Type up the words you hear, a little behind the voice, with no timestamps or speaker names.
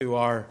To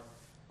our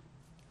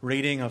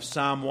reading of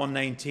Psalm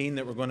 119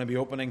 that we're going to be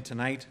opening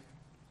tonight.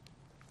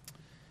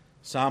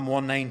 Psalm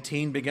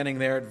 119, beginning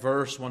there at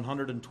verse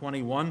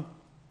 121.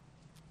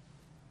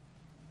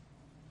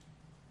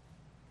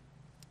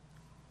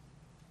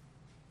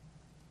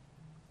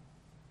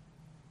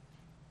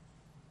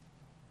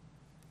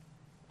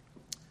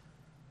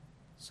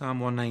 Psalm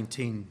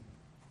 119,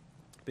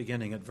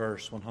 beginning at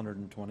verse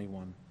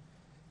 121.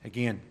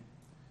 Again,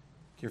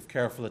 give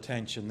careful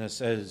attention. This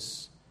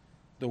is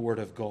the Word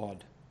of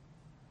God.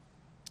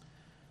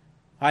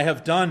 I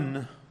have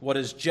done what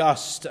is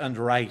just and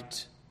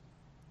right.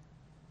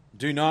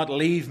 Do not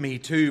leave me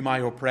to my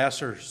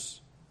oppressors.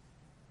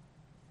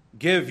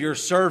 Give your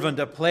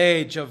servant a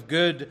pledge of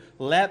good.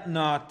 Let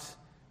not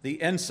the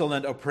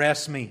insolent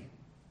oppress me.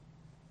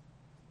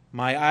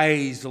 My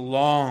eyes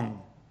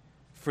long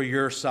for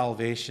your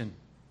salvation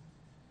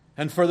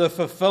and for the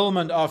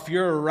fulfillment of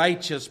your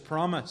righteous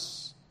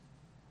promise.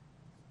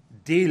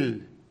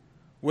 Deal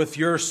with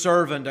your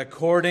servant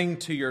according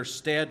to your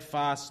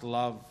steadfast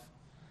love,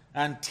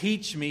 and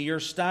teach me your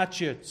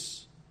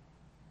statutes.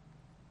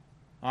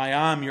 I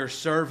am your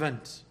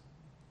servant.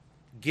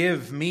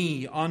 Give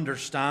me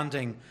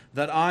understanding,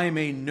 that I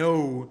may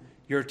know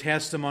your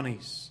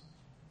testimonies.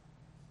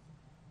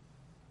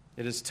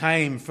 It is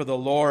time for the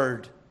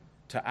Lord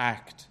to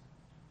act,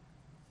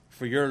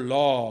 for your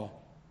law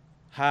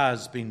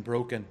has been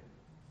broken.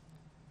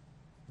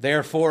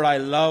 Therefore I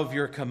love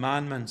your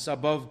commandments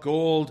above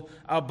gold,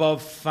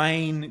 above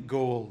fine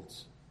gold.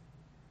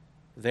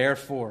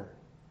 Therefore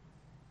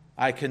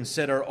I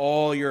consider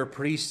all your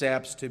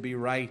precepts to be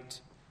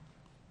right.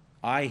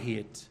 I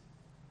hate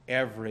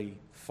every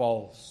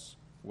false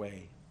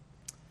way.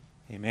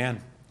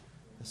 Amen.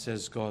 This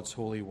is God's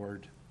holy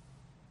word.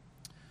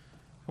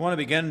 I want to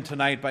begin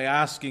tonight by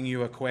asking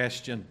you a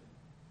question.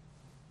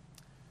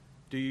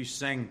 Do you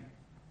sing?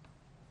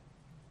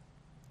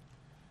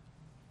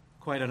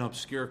 Quite an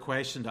obscure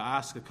question to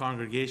ask a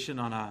congregation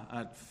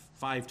at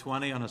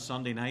 5:20 on a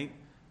Sunday night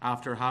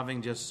after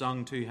having just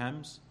sung 2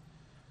 hymns.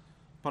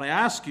 But I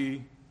ask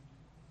you,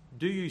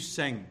 do you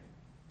sing?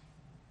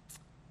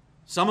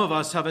 Some of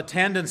us have a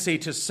tendency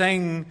to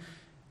sing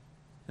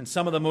in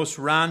some of the most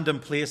random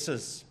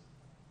places.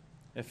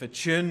 If a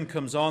tune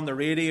comes on the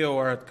radio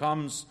or it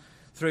comes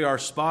through our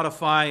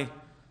Spotify,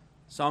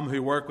 some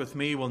who work with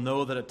me will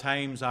know that at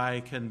times I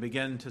can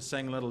begin to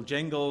sing little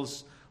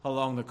jingles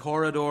along the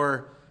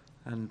corridor.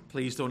 And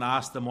please don't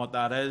ask them what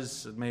that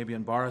is. It may be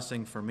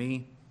embarrassing for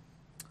me.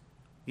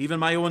 Even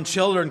my own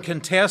children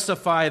can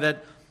testify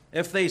that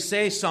if they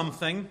say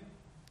something,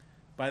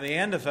 by the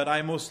end of it,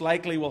 I most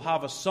likely will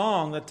have a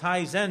song that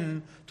ties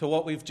in to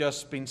what we've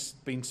just been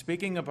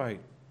speaking about.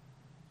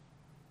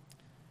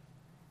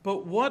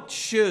 But what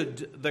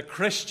should the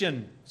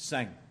Christian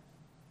sing?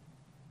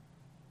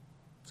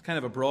 It's kind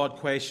of a broad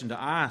question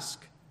to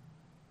ask.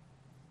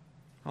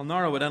 I'll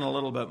narrow it in a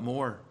little bit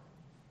more.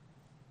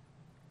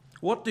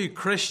 What do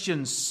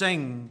Christians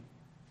sing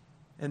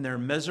in their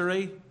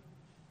misery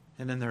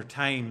and in their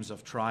times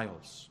of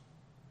trials?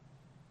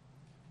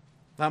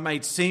 That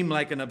might seem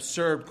like an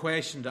absurd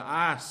question to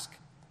ask.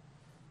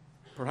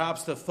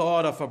 Perhaps the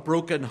thought of a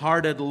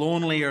broken-hearted,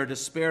 lonely, or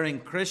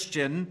despairing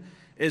Christian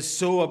is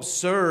so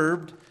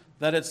absurd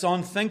that it's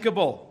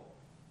unthinkable.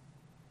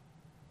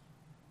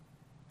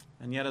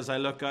 And yet, as I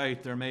look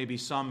out, there may be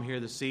some here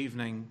this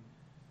evening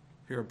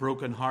who are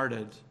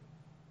broken-hearted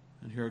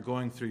and who are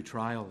going through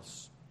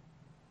trials.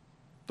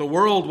 The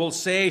world will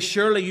say,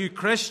 surely you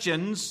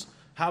Christians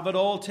have it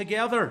all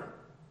together.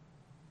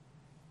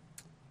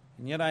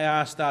 And yet I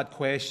ask that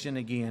question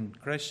again.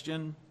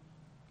 Christian,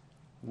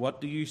 what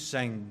do you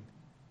sing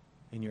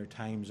in your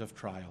times of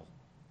trial?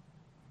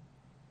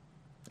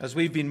 As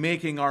we've been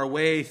making our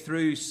way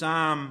through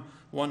Psalm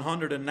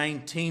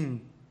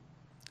 119,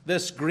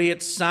 this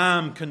great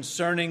psalm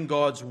concerning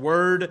God's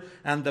word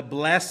and the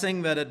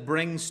blessing that it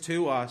brings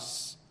to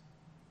us,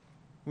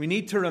 we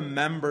need to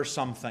remember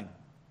something.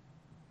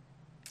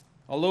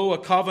 Although a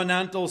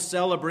covenantal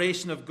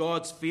celebration of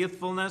God's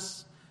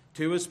faithfulness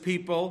to His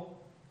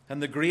people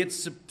and the great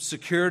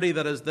security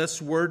that this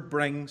word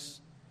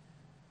brings,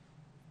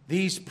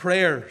 these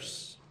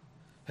prayers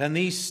and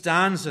these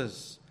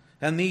stanzas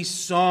and these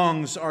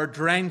songs are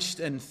drenched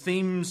in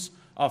themes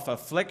of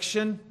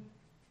affliction,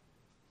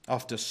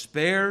 of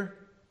despair,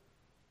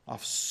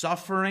 of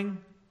suffering,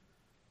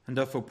 and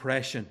of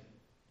oppression.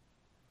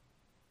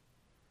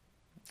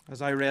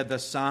 As I read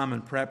this psalm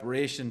in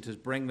preparation to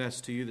bring this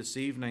to you this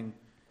evening,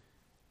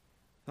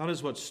 that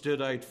is what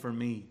stood out for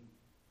me.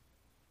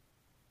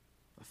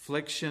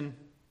 Affliction,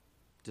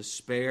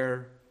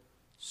 despair,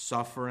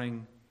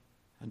 suffering,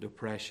 and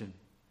oppression.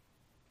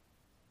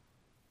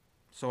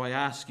 So I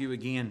ask you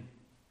again,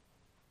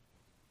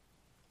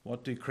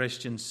 what do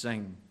Christians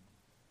sing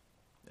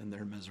in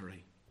their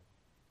misery?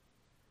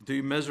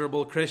 Do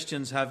miserable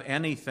Christians have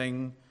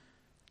anything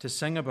to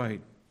sing about?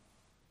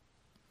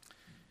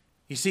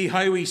 You see,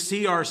 how we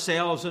see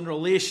ourselves in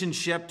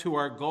relationship to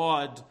our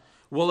God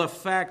will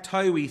affect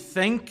how we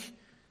think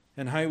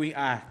and how we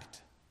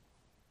act.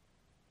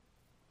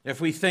 If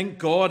we think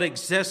God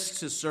exists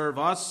to serve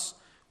us,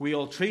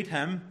 we'll treat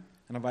him,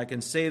 and if I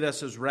can say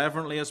this as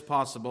reverently as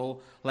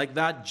possible, like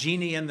that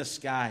genie in the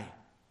sky.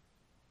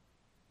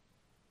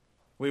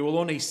 We will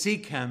only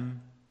seek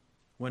him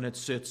when it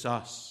suits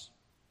us.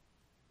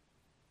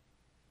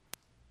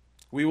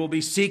 We will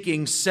be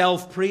seeking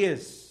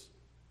self-praise,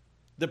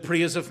 the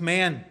praise of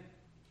men,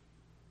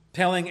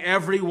 telling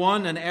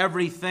everyone and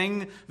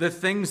everything the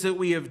things that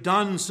we have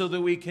done so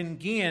that we can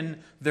gain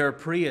their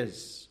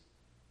praise.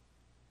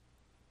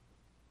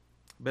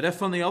 But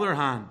if, on the other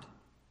hand,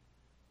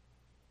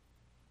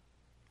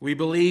 we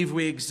believe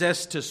we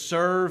exist to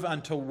serve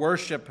and to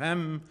worship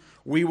him,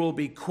 we will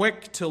be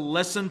quick to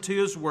listen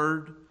to his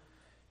word,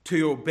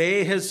 to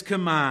obey his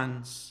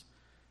commands,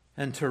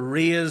 and to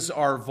raise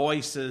our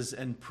voices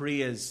in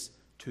praise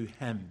to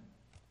him.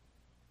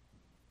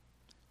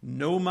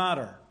 No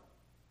matter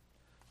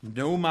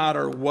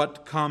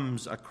what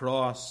comes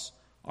across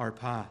our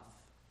path.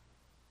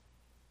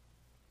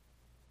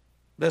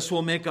 This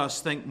will make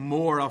us think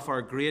more of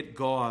our great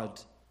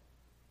God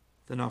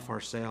than of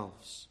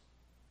ourselves.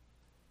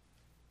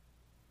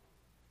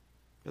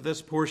 But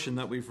this portion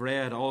that we've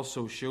read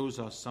also shows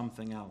us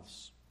something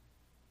else.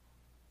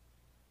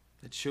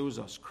 It shows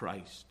us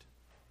Christ.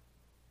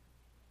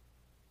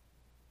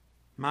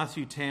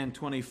 Matthew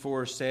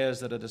 10:24 says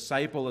that a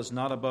disciple is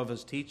not above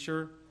his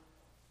teacher,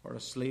 or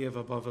a slave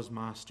above his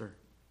master.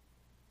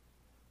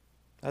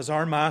 As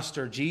our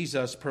master,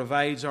 Jesus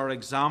provides our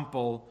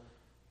example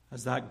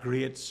as that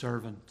great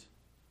servant.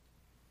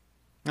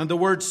 And the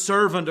word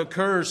servant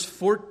occurs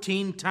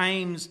 14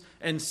 times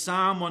in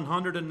Psalm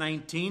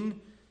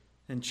 119.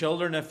 And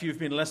children, if you've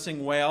been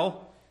listening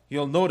well,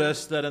 you'll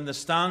notice that in the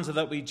stanza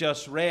that we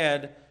just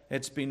read,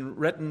 it's been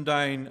written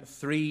down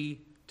 3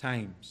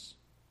 times.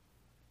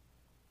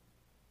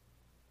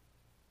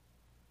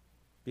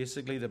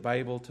 Basically, the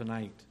Bible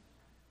tonight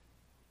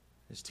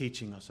is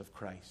teaching us of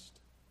Christ.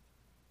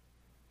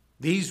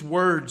 These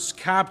words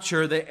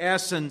capture the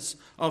essence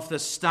of the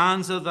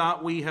stanza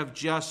that we have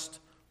just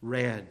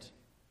read.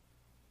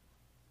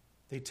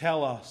 They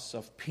tell us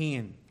of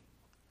pain,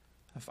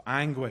 of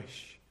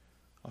anguish,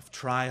 of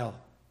trial,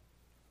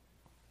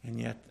 and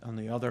yet, on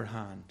the other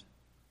hand,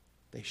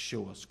 they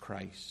show us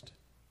Christ.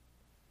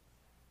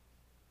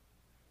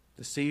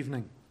 This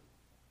evening,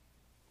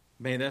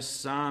 may this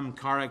psalm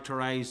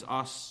characterize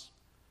us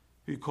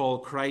who call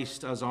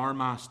Christ as our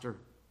master.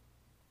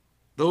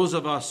 Those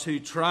of us who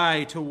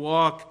try to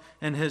walk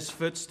in his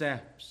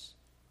footsteps.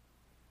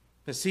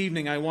 This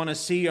evening, I want to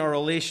see our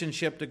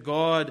relationship to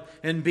God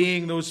in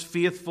being those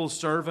faithful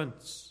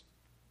servants.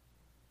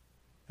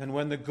 And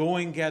when the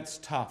going gets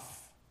tough,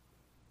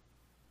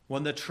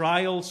 when the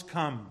trials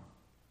come,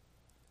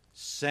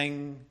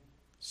 sing,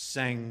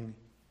 sing,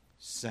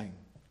 sing.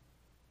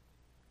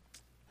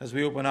 As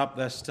we open up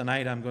this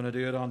tonight, I'm going to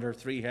do it under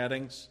 3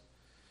 headings.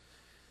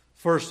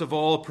 First of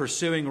all,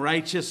 pursuing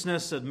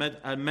righteousness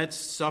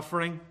amidst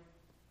suffering.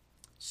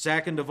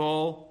 Second of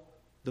all,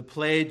 the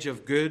pledge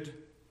of good.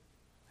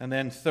 And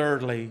then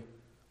thirdly,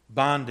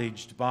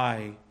 bandaged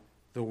by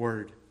the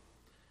word.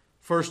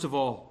 First of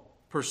all,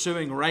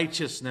 pursuing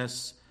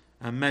righteousness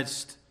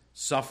amidst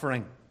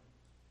suffering.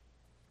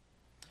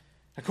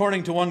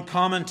 According to one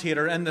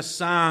commentator, in the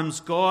Psalms,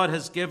 God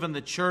has given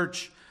the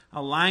church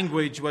a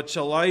language which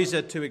allows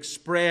it to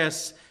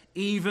express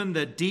even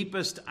the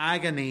deepest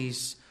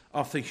agonies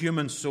of the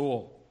human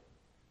soul.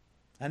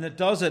 And it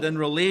does it in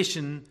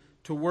relation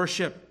to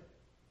worship.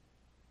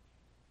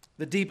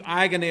 The deep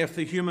agony of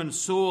the human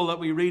soul that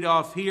we read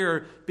of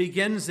here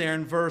begins there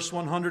in verse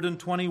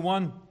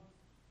 121.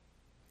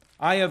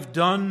 I have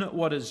done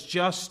what is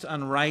just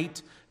and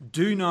right.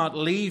 Do not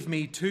leave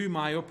me to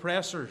my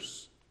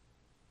oppressors.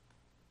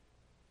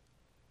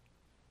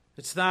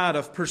 It's that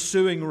of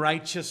pursuing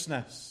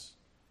righteousness,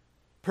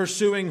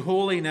 pursuing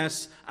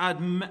holiness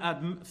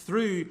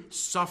through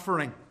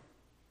suffering.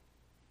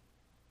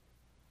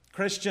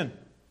 Christian,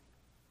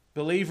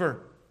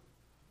 believer,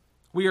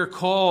 we are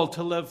called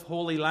to live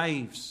holy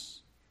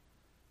lives.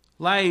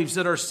 Lives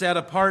that are set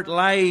apart,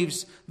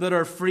 lives that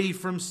are free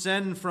from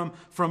sin, from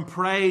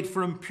pride,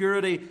 from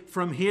impurity,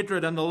 from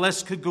hatred, and the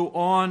list could go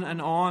on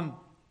and on.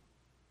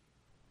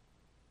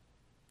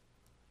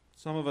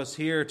 Some of us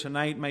here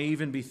tonight may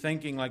even be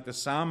thinking like the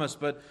psalmist,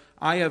 but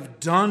I have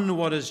done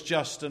what is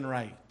just and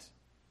right.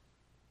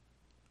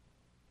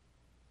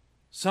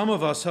 Some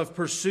of us have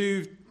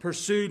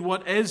pursued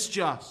what is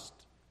just.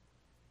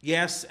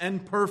 Yes,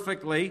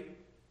 imperfectly,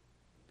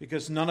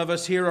 because none of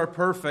us here are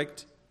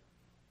perfect.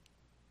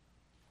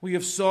 We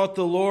have sought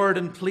the Lord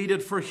and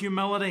pleaded for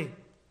humility.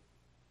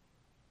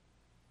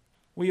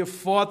 We have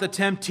fought the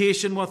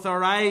temptation with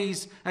our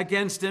eyes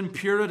against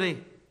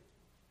impurity.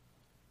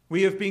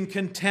 We have been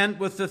content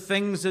with the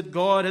things that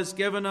God has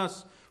given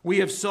us. We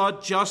have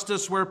sought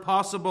justice where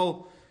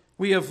possible.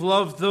 We have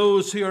loved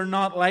those who are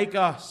not like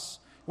us.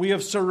 We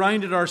have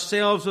surrounded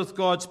ourselves with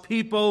God's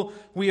people.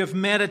 We have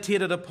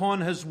meditated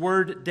upon his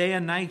word day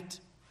and night.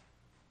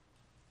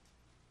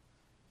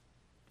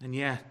 And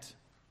yet,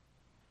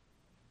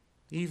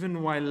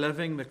 even while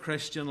living the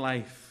Christian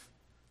life,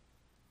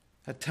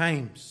 At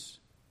times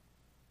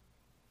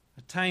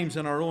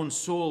in our own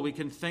soul, we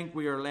can think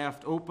we are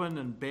left open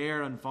and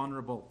bare and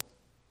vulnerable.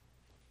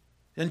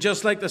 And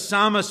just like the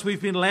psalmist,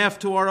 we've been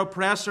left to our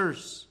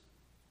oppressors.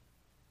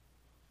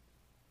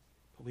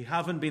 But we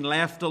haven't been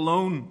left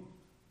alone.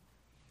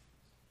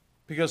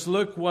 Because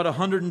look what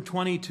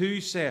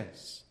 122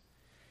 says.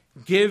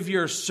 Give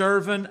your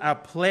servant a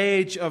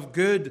pledge of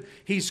good.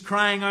 He's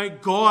crying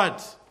out,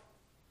 God,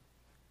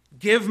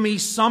 give me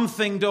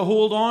something to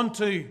hold on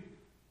to.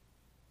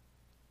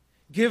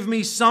 Give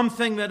me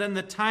something that in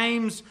the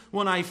times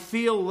when I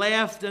feel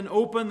left and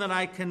open that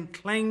I can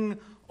cling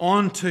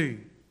on to.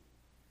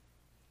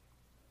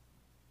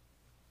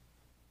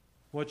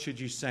 What should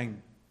you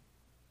sing?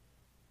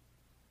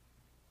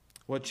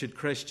 What should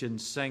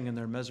Christians sing in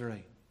their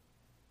misery?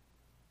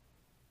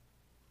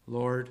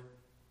 Lord,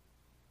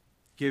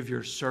 give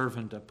your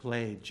servant a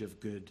pledge of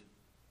good.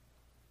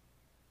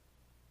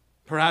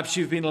 Perhaps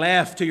you've been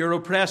left to your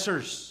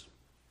oppressors.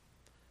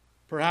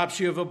 Perhaps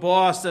you have a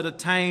boss that at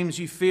times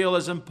you feel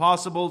is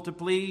impossible to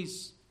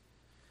please.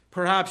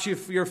 Perhaps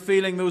you're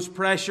feeling those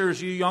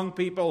pressures, you young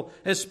people,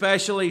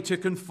 especially to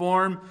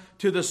conform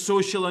to the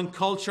social and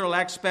cultural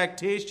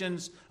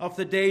expectations of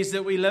the days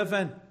that we live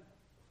in.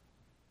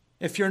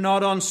 If you're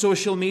not on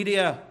social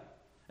media,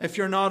 if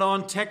you're not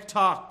on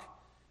TikTok,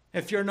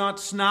 if you're not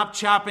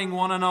Snapchatting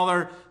one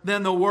another,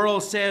 then the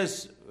world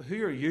says,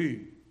 who are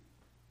you?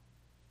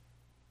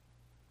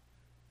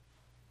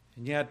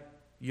 And yet,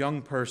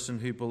 young person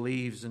who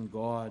believes in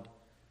God,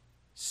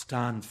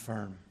 stand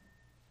firm.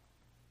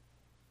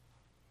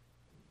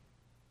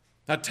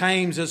 At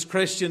times as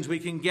Christians we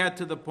can get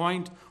to the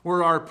point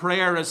where our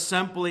prayer is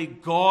simply,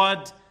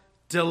 God,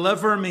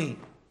 deliver me.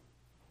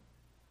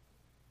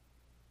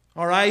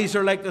 Our eyes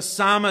are like the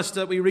psalmist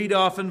that we read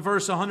off in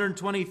verse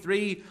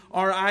 123.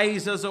 Our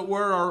eyes, as it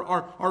were,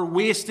 are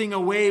wasting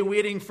away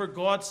waiting for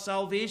God's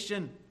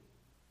salvation.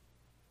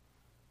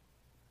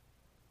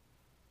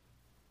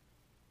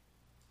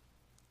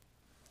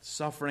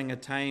 Suffering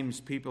at times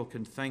people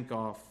can think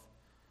of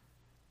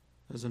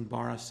as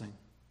embarrassing.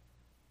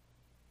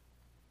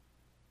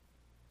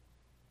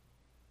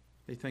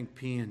 They think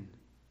pain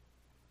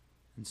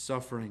and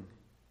suffering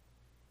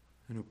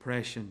and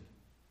oppression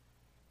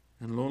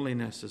and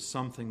loneliness is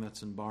something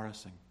that's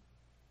embarrassing.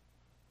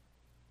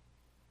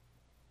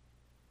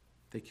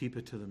 They keep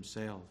it to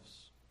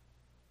themselves.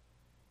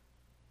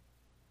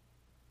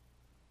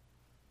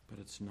 But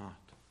it's not.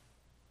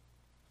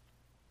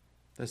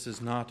 This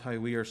is not how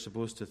we are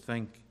supposed to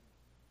think.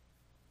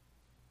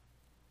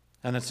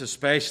 And it's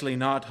especially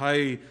not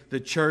how the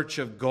church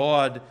of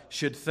God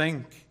should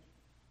think.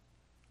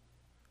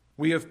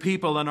 We have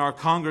people in our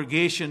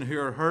congregation who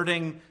are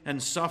hurting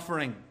and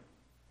suffering.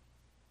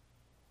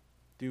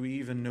 Do we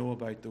even know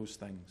about those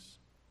things?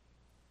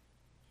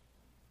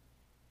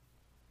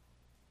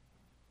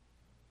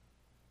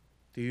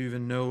 Do you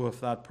even know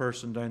of that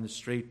person down the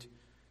street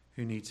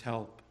who needs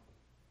help?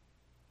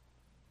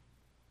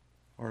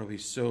 Or are we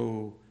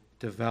so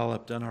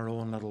developed in our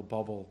own little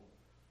bubble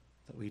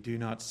that we do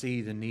not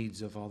see the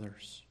needs of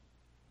others?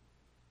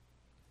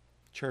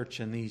 Church,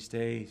 in these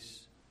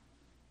days,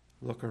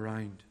 look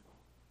around.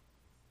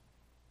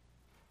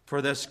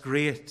 For this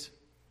great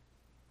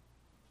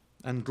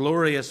and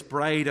glorious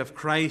bride of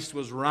Christ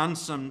was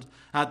ransomed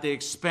at the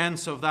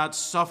expense of that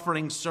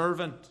suffering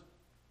servant.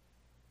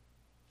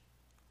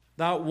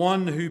 That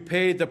one who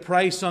paid the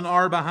price on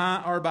our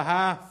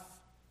behalf,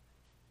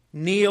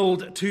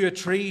 nailed to a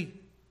tree,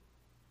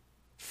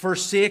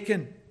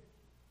 forsaken.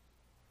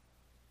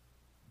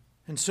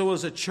 And so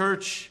as a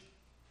church,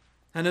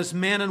 and as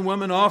men and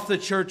women of the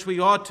church, we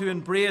ought to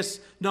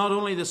embrace not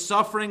only the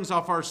sufferings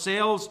of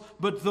ourselves,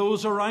 but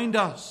those around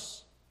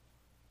us.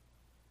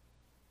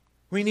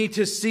 We need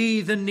to see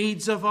the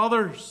needs of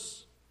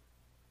others.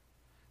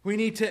 We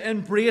need to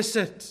embrace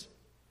it.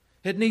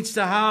 It needs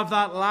to have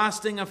that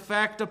lasting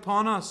effect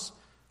upon us.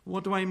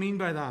 What do I mean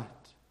by that?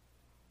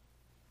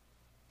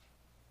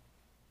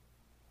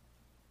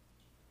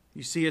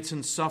 You see, it's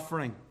in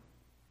suffering.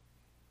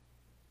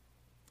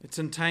 It's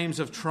in times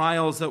of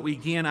trials that we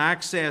gain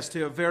access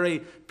to a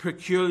very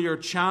peculiar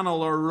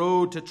channel or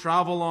road to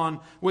travel on,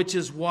 which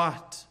is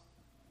what?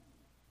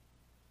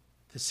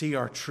 To see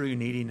our true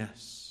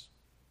neediness.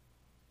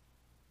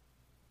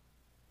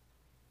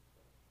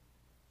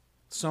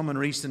 Some in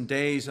recent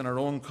days in our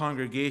own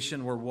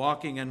congregation were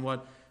walking in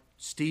what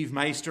Steve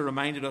Meister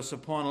reminded us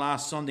upon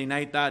last Sunday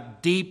night,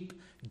 that deep,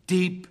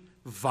 deep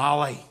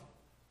valley.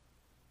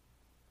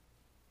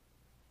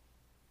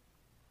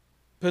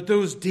 But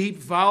those deep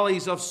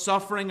valleys of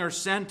suffering are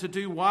sent to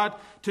do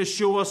what? To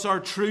show us our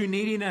true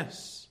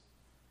neediness.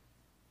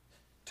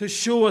 To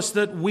show us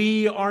that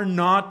we are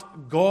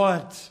not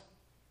God.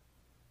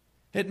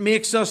 It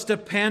makes us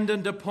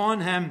dependent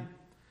upon Him.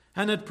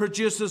 And it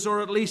produces,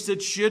 or at least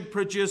it should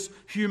produce,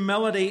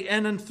 humility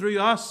in and through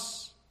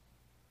us.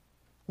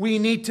 We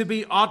need to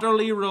be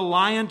utterly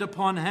reliant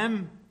upon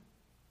Him,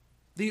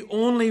 the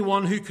only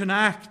one who can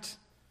act,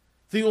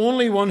 the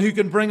only one who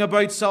can bring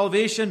about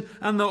salvation,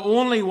 and the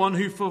only one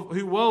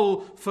who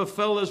will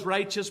fulfill His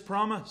righteous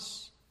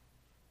promise.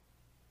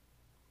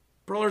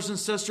 Brothers and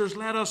sisters,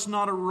 let us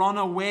not run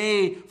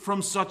away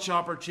from such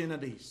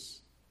opportunities.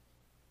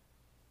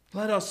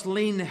 Let us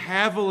lean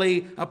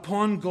heavily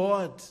upon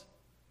God.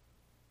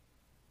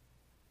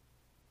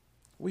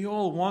 We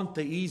all want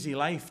the easy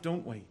life,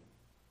 don't we?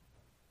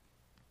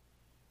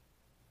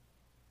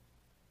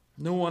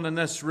 No one in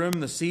this room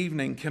this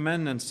evening came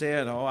in and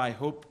said, "Oh, I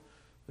hope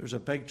there's a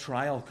big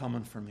trial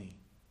coming for me."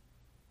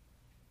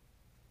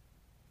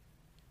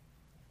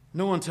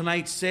 No one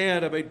tonight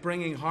said about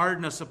bringing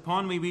hardness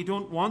upon me. We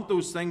don't want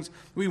those things.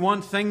 We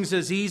want things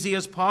as easy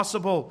as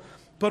possible.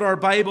 But our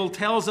Bible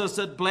tells us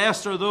that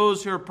blessed are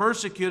those who are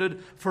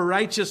persecuted for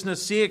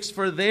righteousness' sakes,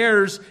 for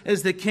theirs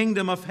is the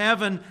kingdom of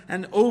heaven.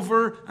 And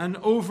over and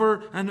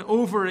over and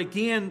over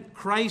again,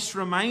 Christ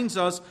reminds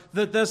us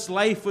that this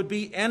life would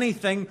be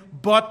anything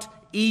but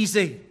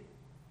easy.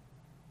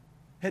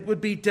 It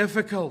would be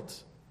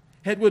difficult.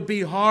 It would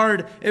be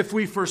hard if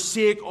we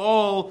forsake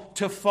all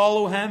to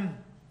follow Him.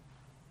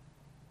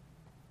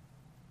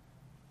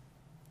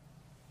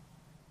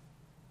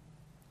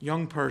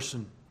 Young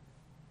person,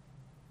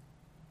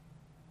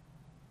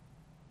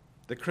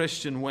 the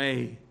Christian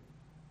way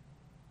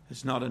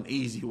is not an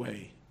easy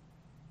way.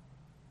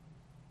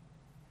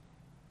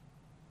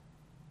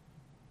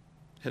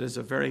 It is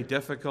a very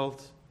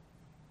difficult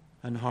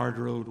and hard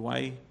road.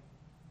 Why?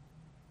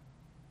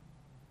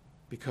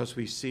 Because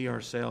we see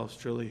ourselves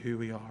truly who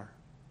we are.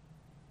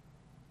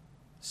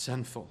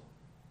 Sinful.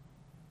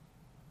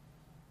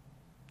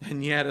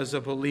 And yet, as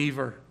a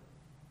believer,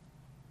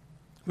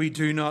 we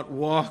do not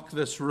walk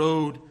this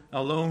road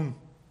alone.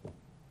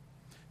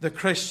 The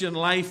Christian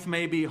life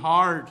may be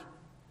hard.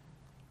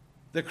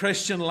 The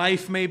Christian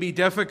life may be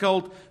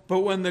difficult,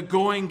 but when the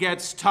going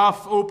gets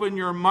tough, open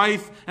your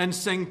mouth and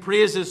sing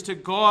praises to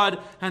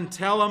God and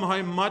tell Him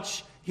how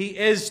much He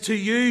is to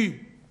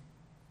you.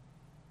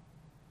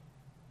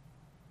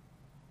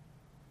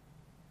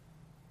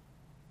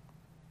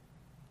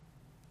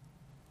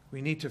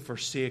 We need to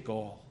forsake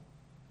all.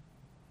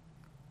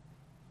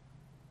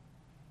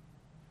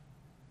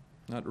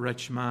 That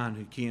rich man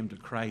who came to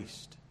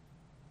Christ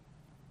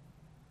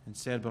and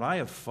said, "But I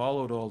have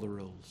followed all the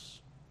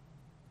rules."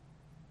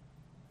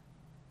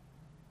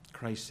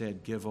 Christ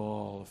said, "Give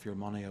all of your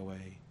money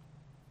away."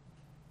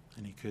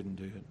 And he couldn't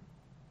do it.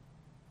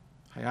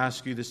 I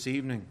ask you this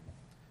evening,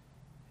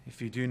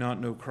 if you do not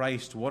know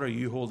Christ, what are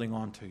you holding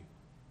on to?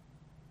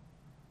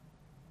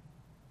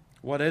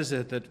 What is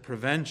it that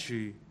prevents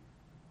you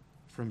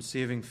from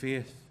saving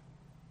faith?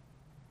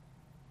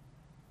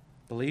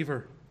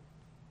 Believer,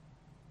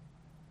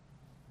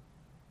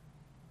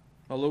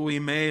 although we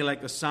may,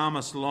 like the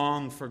psalmist,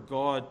 long for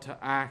God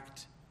to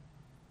act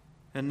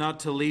and not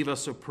to leave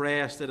us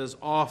oppressed, it is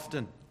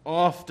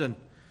often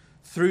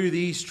through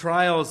these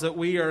trials that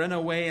we are in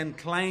a way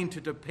inclined to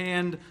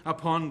depend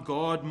upon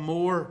God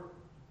more.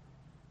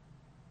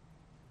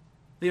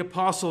 The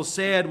apostle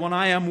said, "When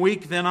I am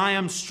weak, then I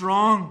am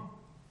strong."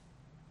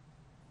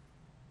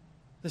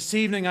 This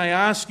evening I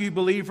ask you,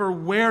 believer,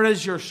 where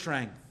is your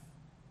strength?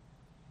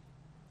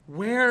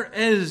 Where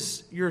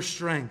is your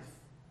strength?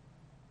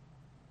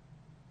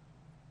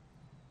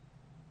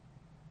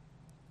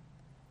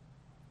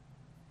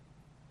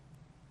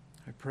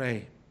 I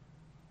pray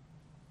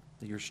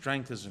that your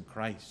strength is in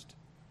Christ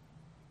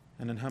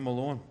and in Him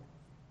alone.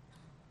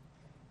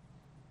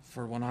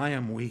 For when I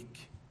am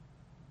weak,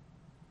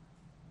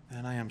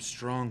 then I am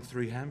strong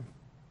through Him.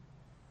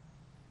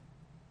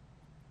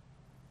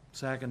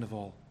 Second of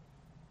all,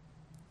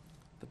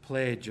 the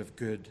pledge of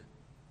good.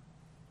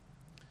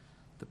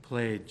 The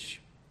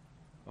pledge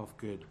of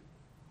good.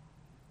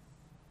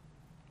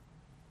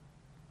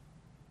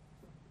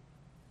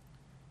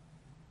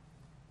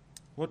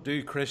 What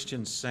do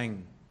Christians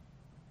sing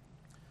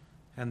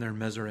in their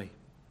misery?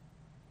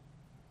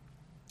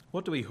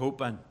 What do we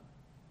hope in?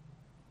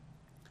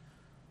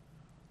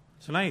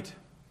 Tonight,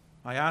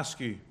 I ask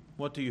you,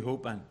 what do you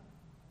hope in?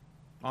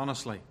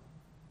 Honestly.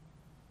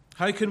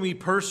 How can we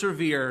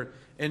persevere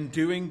in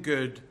doing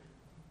good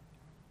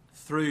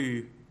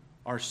through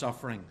our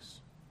sufferings?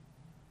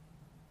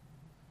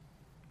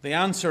 The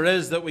answer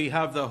is that we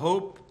have the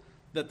hope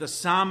that the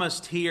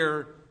psalmist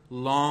here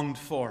longed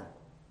for.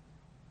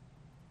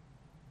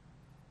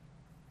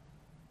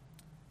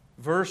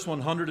 Verse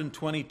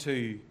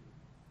 122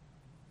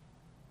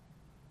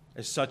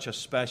 is such a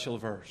special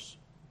verse.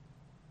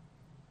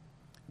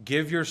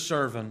 Give your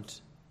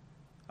servant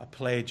a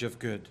pledge of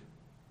good.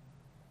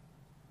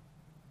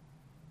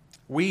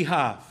 We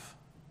have,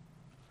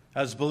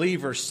 as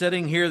believers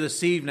sitting here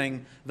this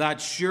evening,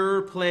 that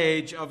sure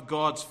pledge of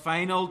God's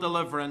final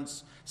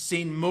deliverance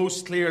seen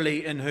most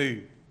clearly in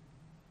who?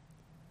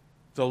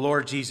 The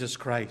Lord Jesus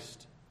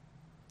Christ.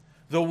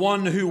 The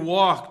one who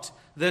walked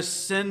this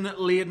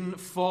sin-laden,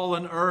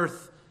 fallen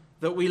earth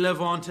that we live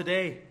on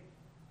today.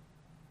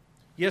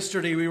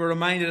 Yesterday we were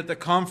reminded at the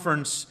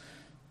conference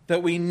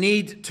that we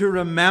need to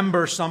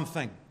remember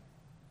something.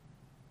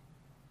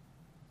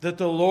 That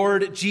the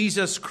Lord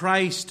Jesus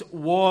Christ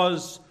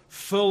was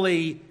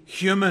fully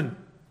human.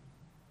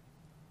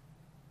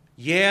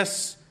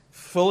 Yes,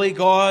 fully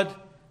God,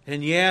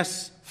 and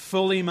yes,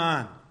 fully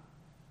man.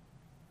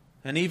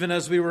 And even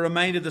as we were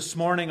reminded this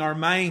morning, our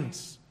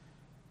minds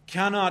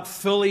cannot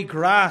fully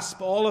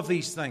grasp all of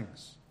these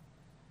things.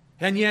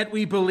 And yet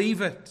we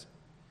believe it.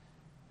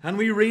 And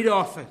we read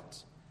of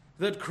it,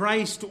 that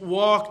Christ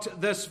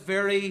walked this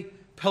very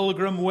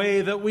pilgrim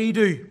way that we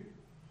do.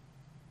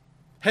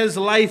 His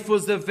life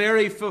was the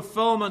very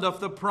fulfillment of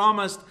the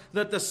promise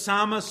that the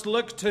psalmist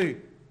looked to.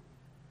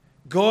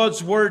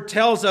 God's word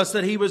tells us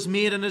that he was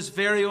made in his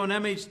very own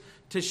image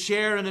to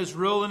share in his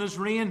rule and his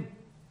reign.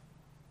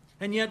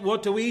 And yet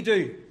what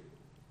do?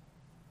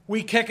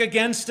 We kick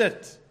against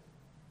it.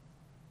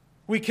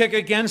 We kick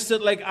against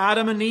it like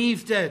Adam and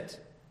Eve did.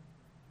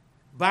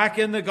 Back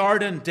in the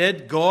garden,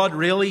 did God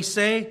really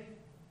say?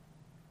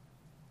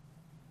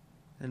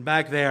 And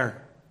back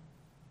there,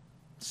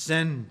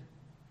 sin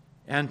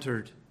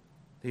entered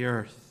the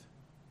earth.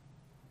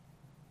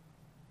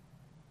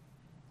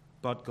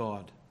 But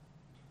God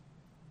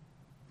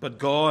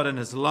in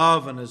his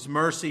love and his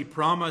mercy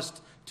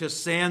promised to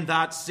send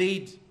that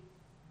seed,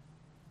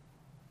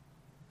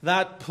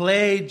 that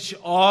pledge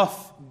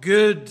of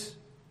good,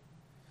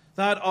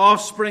 that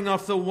offspring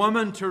of the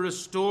woman to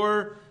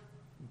restore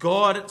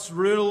God's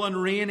rule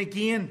and reign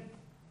again,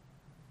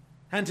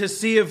 and to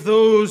save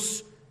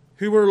those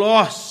who were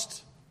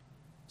lost,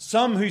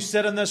 some who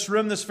sit in this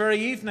room this very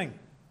evening.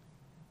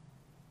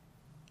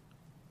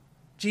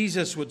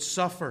 Jesus would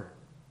suffer.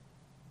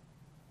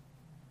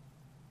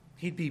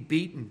 He'd be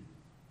beaten,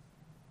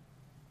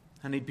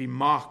 and he'd be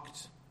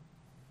mocked.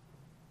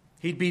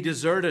 He'd be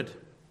deserted.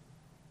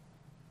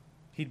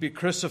 He'd be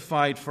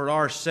crucified for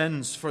our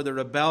sins, for the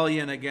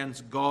rebellion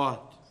against God.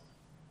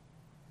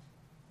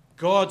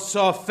 God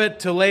saw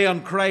fit to lay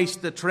on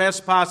Christ the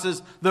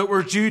trespasses that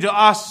were due to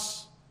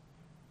us.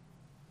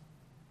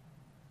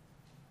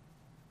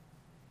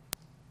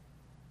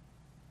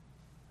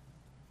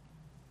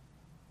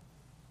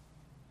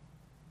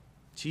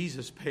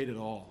 Jesus paid it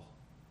all.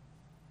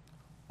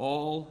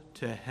 All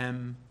to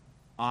him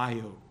I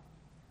owe.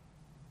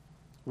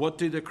 What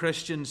do the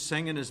Christians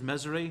sing in his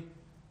misery?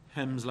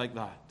 Hymns like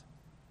that.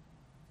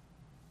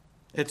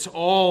 It's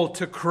all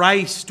to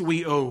Christ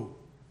we owe.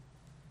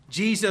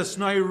 Jesus,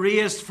 now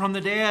raised from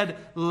the dead,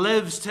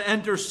 lives to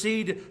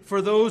intercede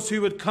for those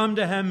who would come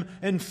to him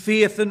in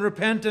faith and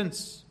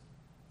repentance.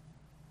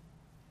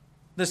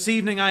 This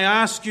evening I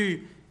ask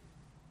you,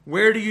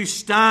 where do you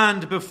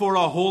stand before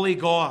a holy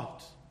God?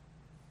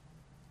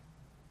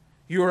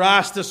 You were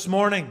asked this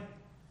morning,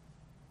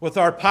 with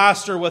our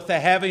pastor with the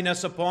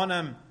heaviness upon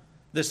him.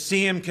 The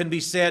same can be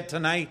said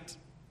tonight.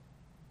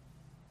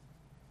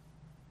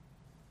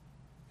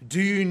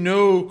 Do you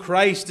know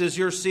Christ as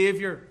your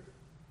Savior?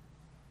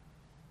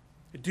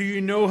 Do you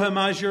know him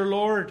as your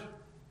Lord?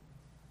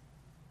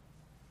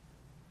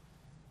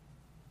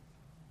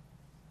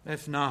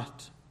 If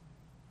not,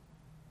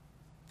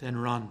 then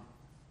run.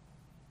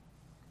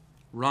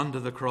 Run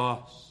to the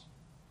cross.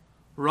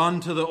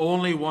 Run to the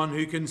only one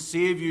who can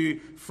save you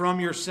from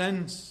your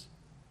sins.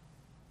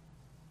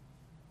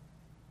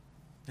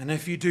 And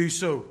if you do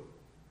so,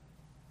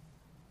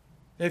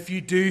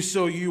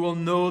 you will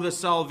know the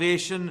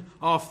salvation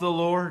of the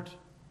Lord.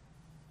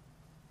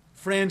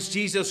 Friends,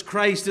 Jesus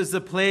Christ is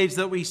the pledge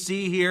that we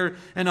see here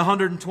in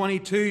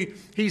 122.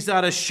 He's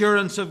that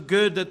assurance of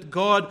good that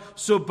God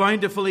so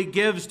bountifully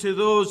gives to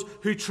those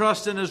who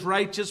trust in his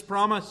righteous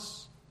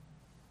promise.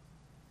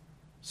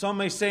 Some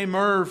may say,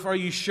 Merv, are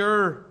you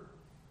sure?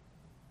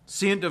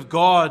 Saint of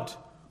God,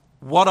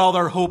 what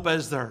other hope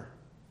is there?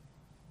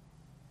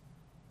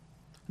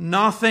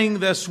 Nothing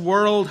this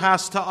world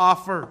has to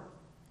offer,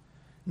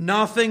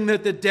 nothing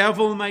that the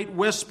devil might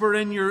whisper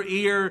in your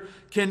ear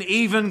can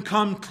even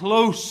come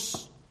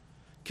close,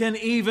 can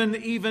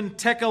even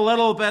tick a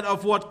little bit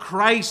of what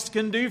Christ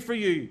can do for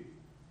you.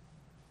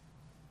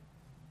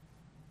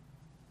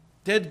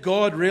 Did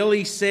God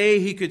really say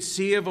he could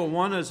save a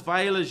one as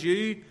vile as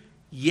you?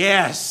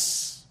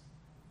 Yes.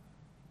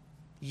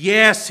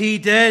 Yes, he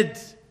did.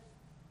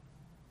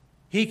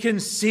 He can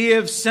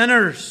save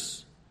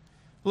sinners.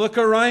 Look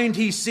around,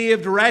 he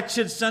saved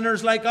wretched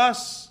sinners like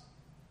us.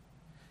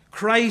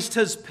 Christ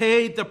has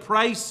paid the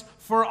price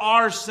for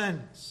our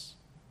sins.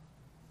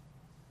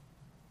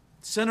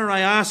 Sinner,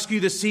 I ask you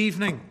this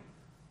evening,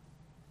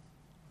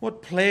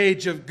 what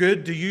pledge of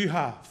good do you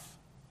have?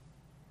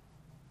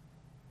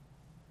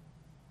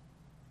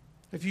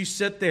 If you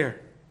sit there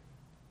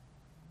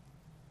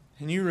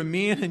and you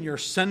remain in your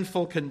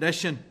sinful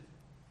condition,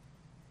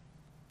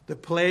 the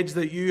pledge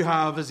that you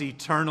have is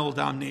eternal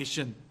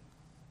damnation.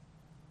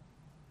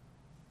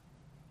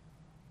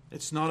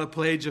 It's not a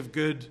pledge of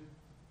good.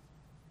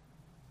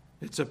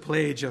 It's a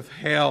pledge of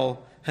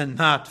hell, and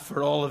that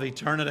for all of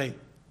eternity.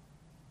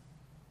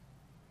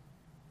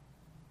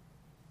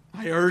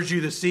 I urge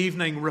you this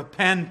evening,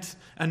 repent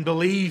and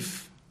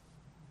believe.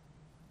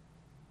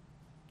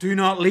 Do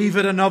not leave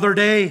it another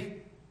day.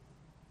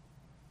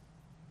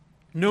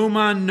 No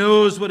man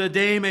knows what a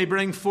day may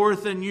bring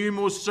forth, and you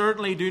most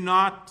certainly do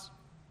not.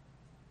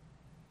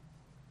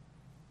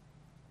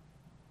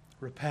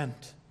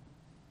 Repent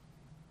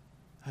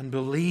and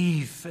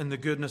believe in the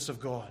goodness of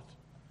God.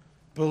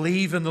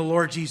 Believe in the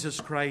Lord Jesus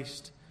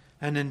Christ,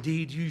 and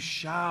indeed you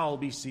shall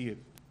be saved.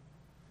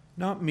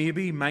 Not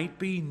maybe, might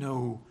be,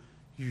 no,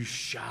 you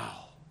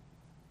shall.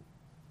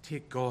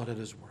 Take God at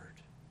His word.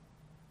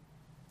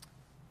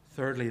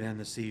 Thirdly, then,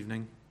 this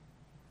evening,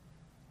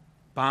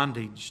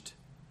 bandaged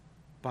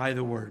by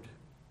the word.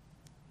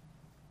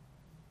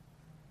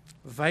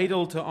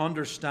 Vital to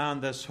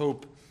understand this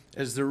hope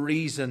is the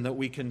reason that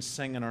we can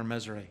sing in our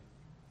misery.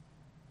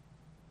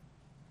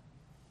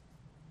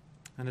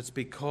 And it's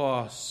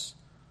because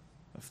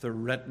of the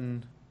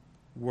written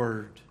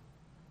word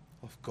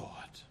of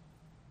God.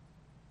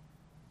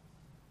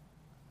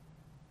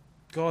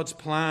 God's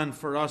plan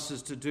for us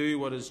is to do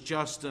what is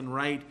just and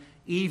right,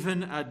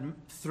 even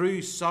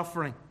through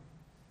suffering.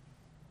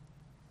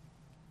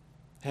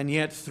 And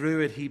yet through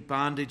it He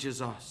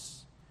bandages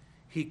us,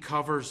 He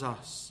covers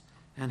us,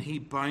 and He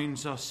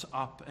binds us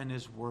up in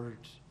His word.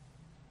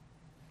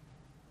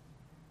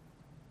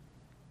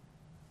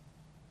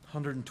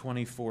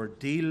 124.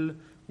 Deal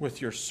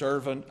with your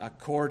servant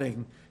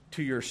according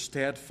to your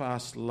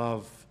steadfast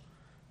love,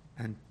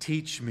 and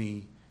teach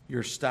me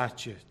your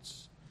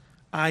statutes.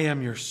 I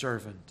am your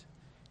servant.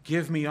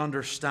 Give me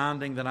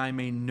understanding that I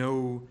may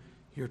know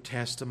your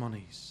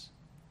testimonies.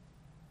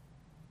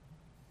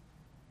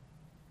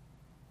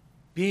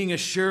 Being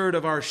assured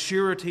of our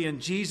surety in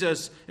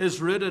Jesus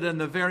is rooted in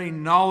the very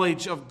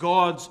knowledge of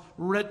God's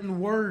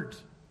written word.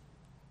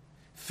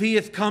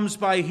 Faith comes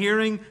by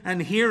hearing,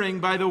 and hearing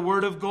by the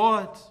word of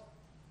God.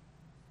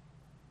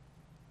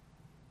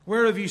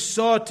 Where have you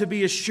sought to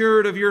be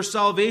assured of your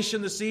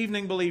salvation this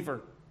evening,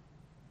 believer?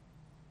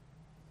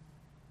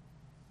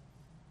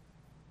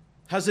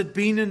 Has it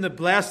been in the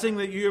blessing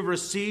that you have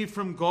received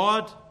from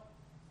God?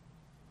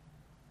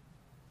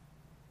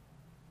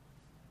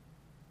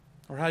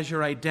 Or has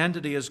your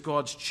identity as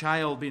God's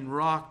child been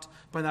rocked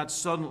by that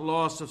sudden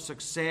loss of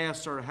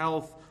success or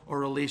health or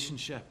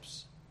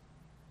relationships?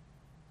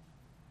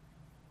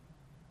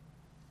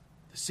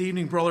 This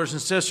evening, brothers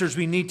and sisters,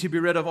 we need to be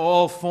rid of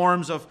all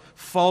forms of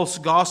false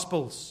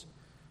gospels.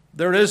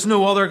 There is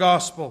no other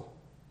gospel,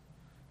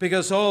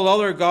 because all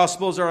other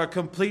gospels are a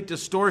complete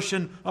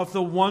distortion of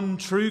the one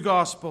true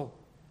gospel.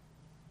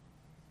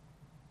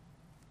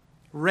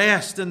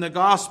 Rest in the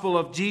gospel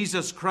of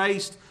Jesus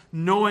Christ,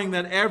 knowing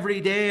that every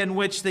day in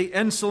which the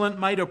insolent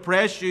might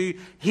oppress you,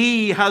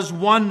 He has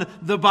won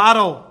the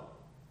battle.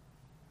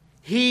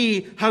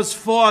 He has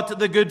fought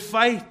the good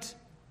fight.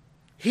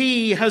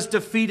 He has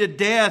defeated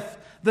death,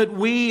 that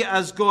we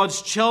as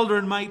God's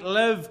children might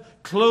live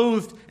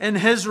clothed in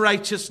His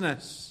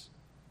righteousness.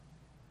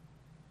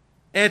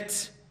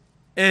 It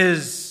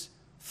is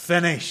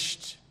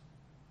finished,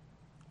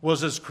 was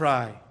His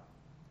cry.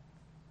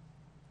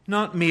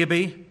 Not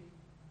maybe,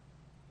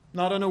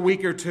 not in a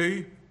week or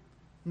two,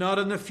 not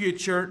in the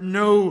future.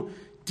 No,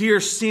 dear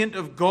saint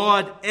of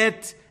God,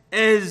 it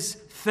is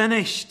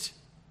finished.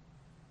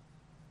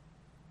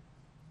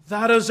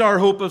 That is our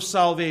hope of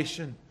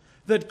salvation,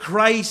 that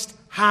Christ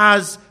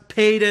has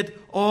paid it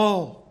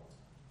all.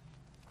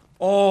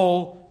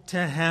 All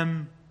to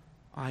Him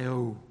I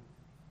owe.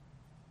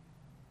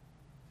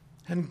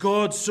 And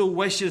God so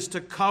wishes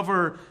to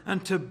cover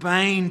and to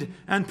bind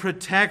and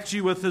protect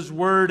you with His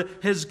word,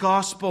 His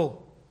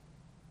gospel.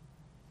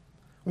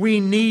 We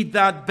need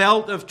that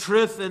belt of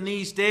truth in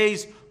these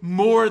days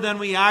more than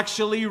we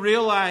actually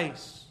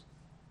realize.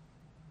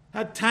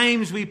 At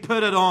times we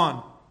put it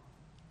on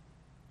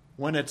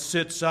when it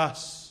suits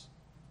us,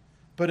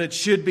 but it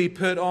should be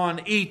put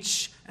on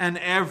each and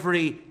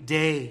every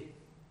day.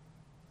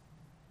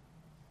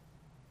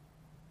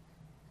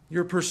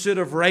 Your pursuit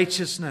of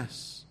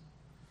righteousness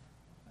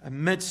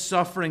amidst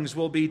sufferings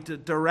will be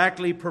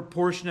directly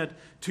proportionate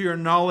to your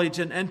knowledge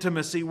and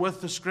intimacy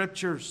with the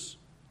Scriptures.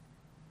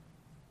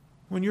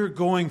 When you're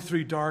going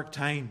through dark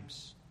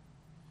times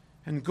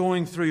and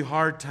going through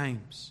hard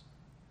times,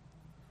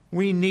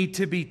 we need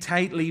to be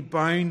tightly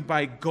bound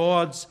by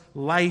God's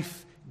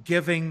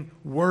life-giving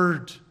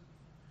word.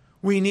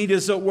 We need,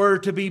 as it were,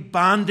 to be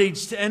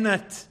bandaged in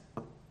it.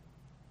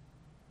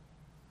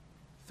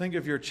 Think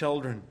of your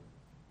children.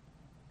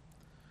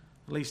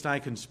 At least I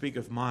can speak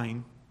of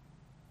mine.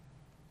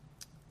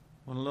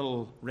 When a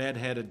little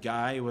red-headed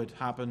guy would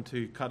happen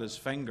to cut his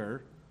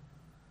finger,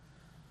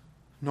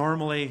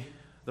 normally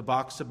the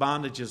box of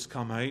bandages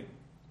come out,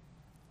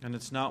 and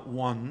it's not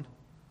one,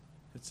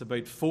 it's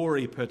about 4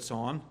 he puts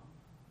on,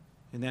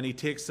 and then he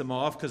takes them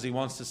off because he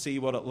wants to see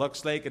what it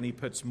looks like, and he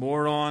puts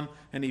more on,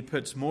 and he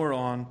puts more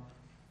on,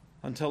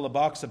 until the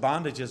box of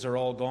bandages are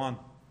all gone.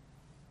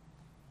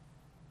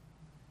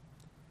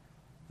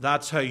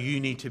 That's how you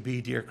need to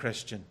be, dear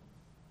Christian.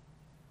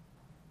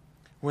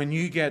 When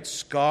you get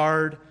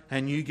scarred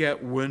and you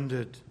get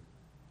wounded,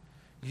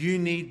 you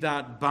need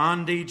that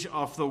bandage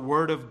of the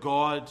Word of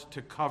God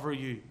to cover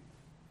you.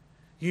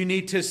 You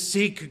need to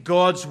seek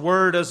God's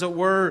Word, as it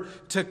were,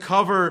 to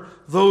cover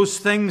those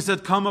things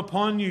that come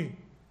upon you.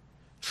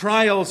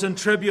 Trials and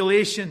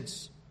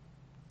tribulations.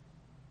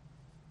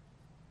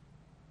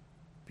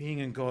 Being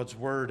in God's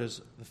Word is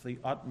of the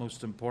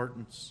utmost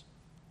importance.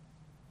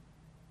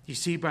 You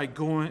see, by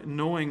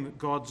knowing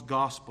God's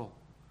gospel,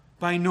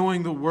 By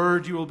knowing the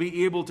Word, you will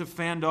be able to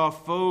fend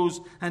off foes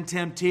and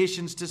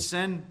temptations to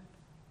sin.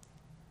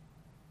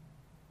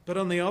 But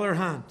on the other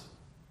hand,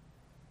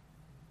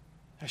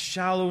 a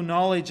shallow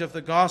knowledge of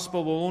the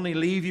gospel will only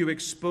leave you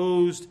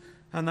exposed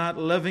and that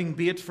living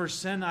bait for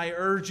sin. I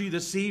urge you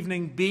this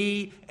evening,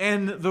 be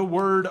in the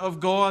Word of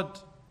God.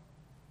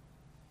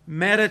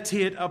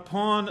 Meditate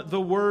upon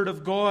the Word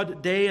of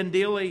God day and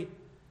daily.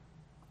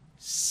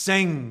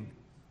 Sing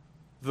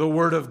the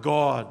Word of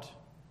God.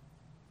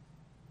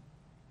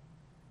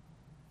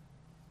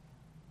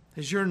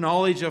 Is your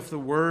knowledge of the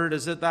Word,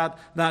 is it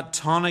that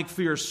tonic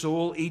for your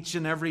soul each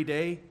and every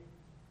day?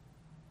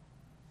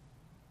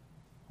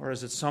 Or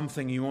is it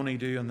something you only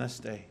do on this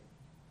day?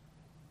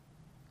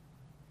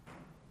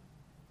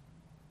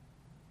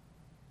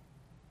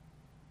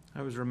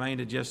 I was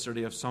reminded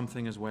yesterday of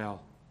something as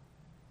well.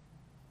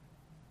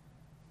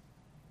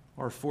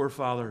 Our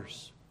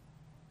forefathers,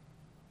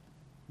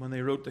 when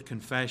they wrote the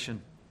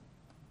confession,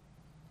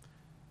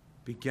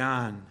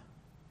 began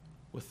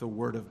with the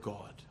Word of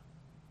God.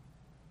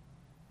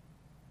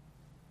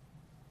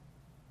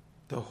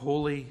 The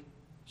Holy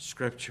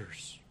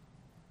Scriptures.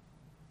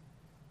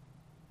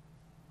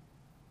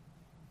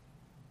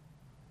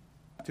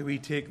 Do we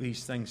take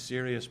these things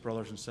serious,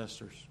 brothers and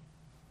sisters?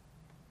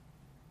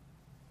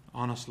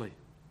 Honestly.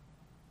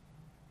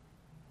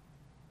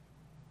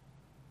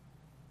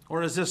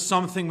 Or is this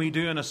something we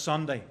do on a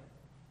Sunday?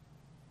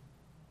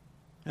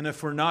 And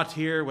if we're not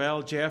here,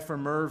 well, Jeff or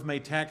Merv may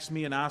text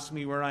me and ask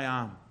me where I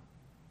am.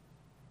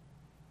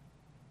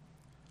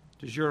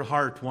 Does your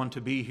heart want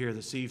to be here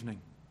this evening?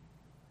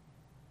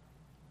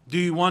 Do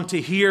you want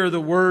to hear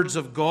the words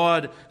of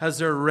God as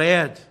they're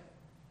read,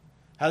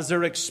 as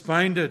they're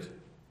expounded?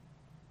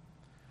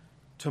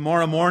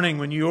 Tomorrow morning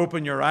when you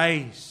open your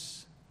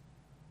eyes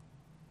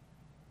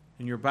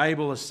and your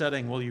Bible is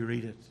sitting, will you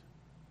read it?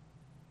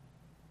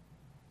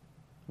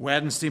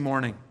 Wednesday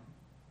morning,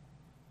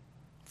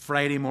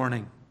 Friday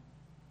morning.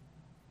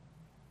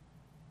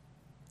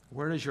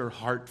 Where is your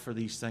heart for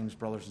these things,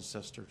 brothers and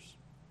sisters?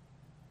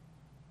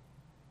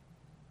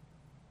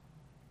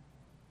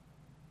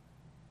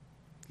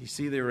 You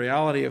see, the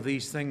reality of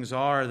these things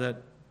are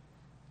that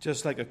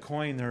just like a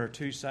coin, there are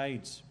two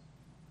sides.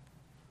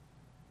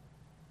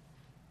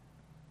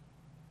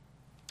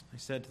 I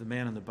said to the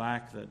men in the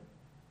back that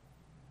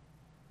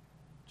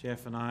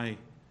Jeff and I,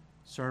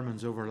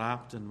 sermons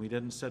overlapped and we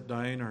didn't sit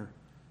down or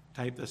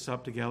type this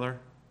up together.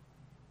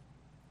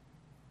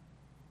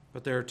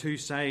 But there are two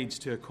sides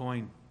to a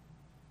coin.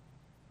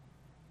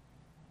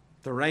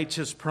 The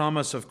righteous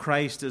promise of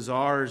Christ is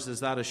ours,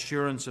 is that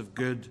assurance of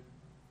good.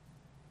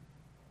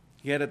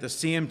 Yet at the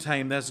same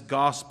time, this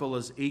gospel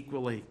is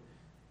equally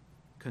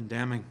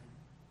condemning.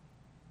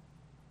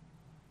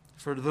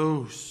 For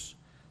those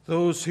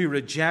who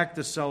reject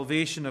the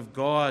salvation of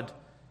God,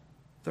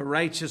 the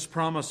righteous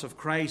promise of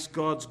Christ,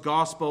 God's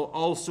gospel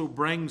also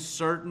brings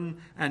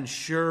certain and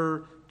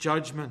sure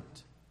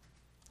judgment.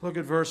 Look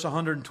at verse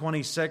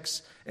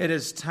 126. It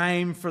is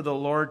time for the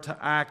Lord to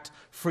act,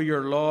 for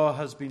your law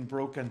has been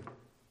broken.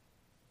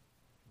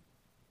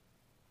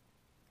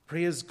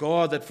 Praise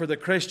God that for the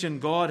Christian,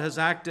 God has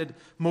acted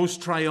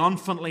most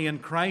triumphantly in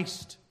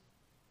Christ.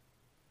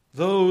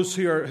 Those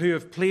who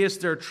have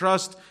placed their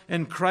trust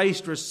in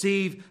Christ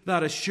receive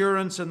that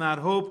assurance and that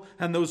hope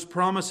and those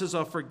promises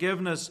of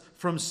forgiveness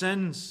from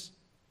sins.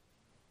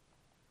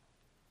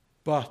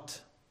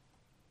 But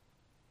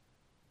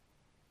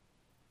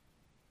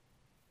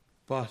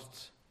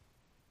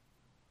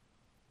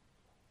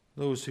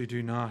those who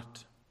do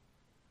not,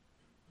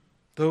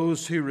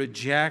 those who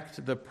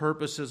reject the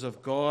purposes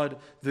of God,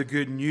 the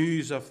good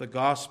news of the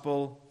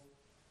gospel,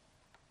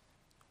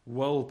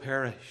 will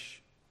perish.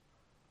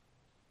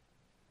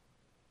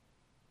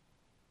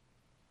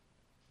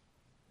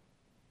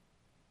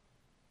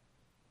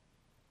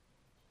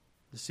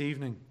 This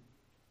evening,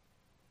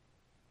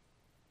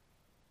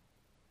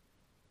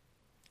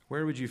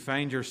 where would you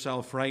find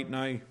yourself right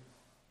now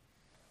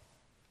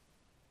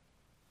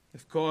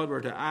if God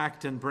were to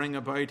act and bring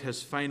about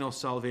His final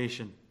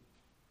salvation?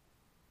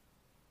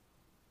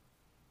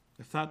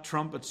 If that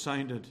trumpet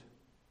sounded,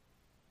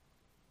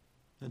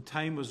 then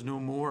time was no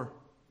more.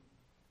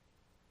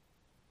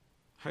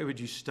 How would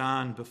you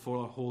stand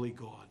before a holy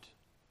God?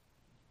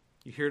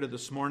 You heard it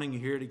this morning, you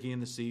hear it again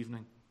this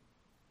evening.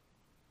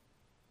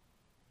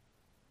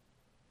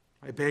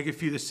 I beg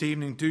of you this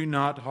evening, do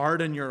not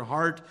harden your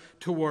heart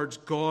towards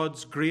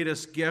God's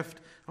greatest gift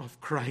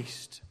of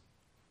Christ.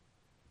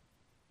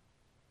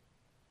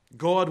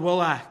 God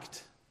will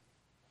act,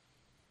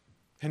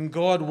 and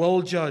God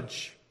will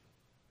judge.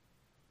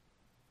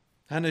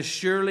 And as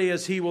surely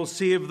as He will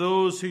save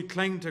those who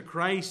cling to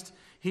Christ,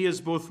 He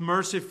is both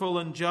merciful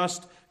and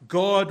just.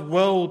 God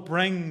will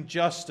bring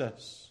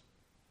justice.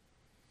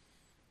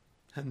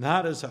 And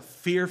that is a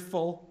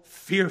fearful,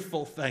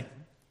 fearful thing.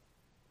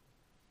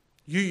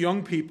 You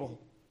young people,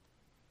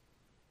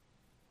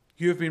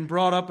 you have been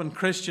brought up in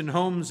Christian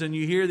homes and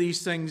you hear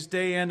these things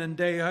day in and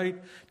day out.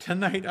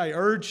 Tonight I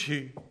urge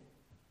you,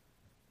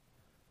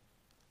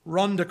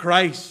 run to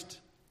Christ.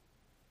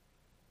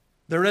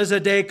 There is a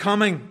day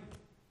coming.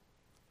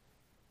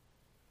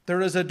 There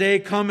is a day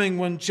coming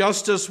when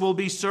justice will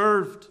be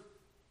served.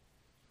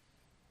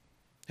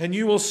 And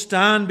you will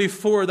stand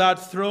before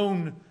that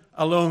throne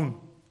alone.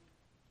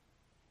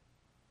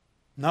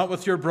 Not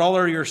with your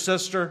brother or your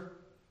sister.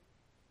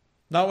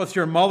 Not with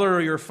your mother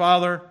or your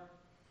father.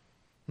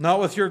 Not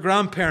with your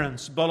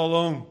grandparents, but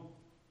alone.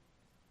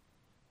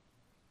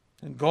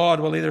 And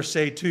God will either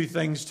say two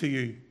things to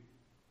you.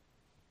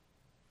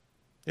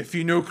 If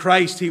you know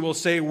Christ, He will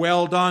say,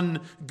 "Well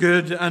done,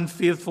 good and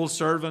faithful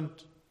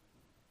servant."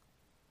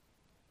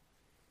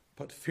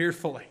 But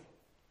fearfully,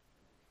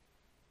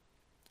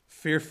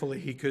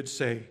 He could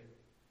say,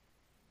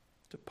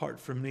 "Depart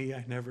from me,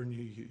 I never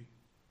knew you."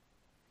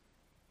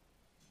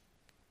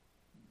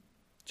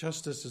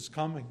 Justice is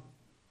coming.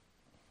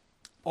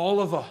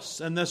 All of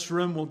us in this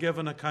room will give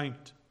an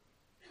account.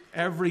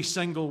 Every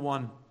single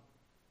one.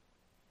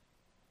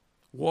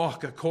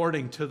 Walk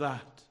according to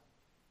that.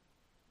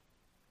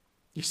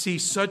 You see,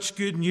 such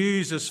good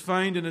news as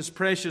found in His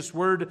precious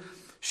word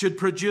should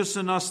produce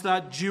in us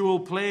that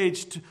dual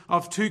pledge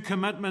of two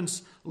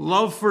commitments: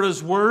 love for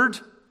His word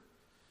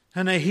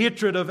and a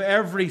hatred of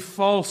every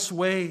false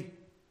way.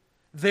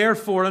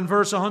 Therefore, in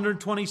verse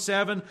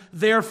 127,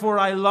 therefore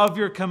I love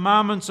your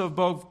commandments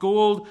above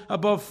gold,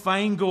 above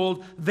fine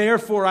gold.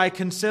 Therefore I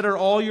consider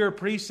all your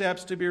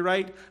precepts to be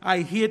right. I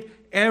hate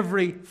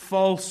every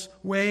false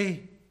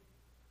way.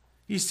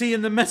 You see,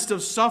 in the midst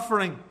of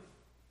suffering,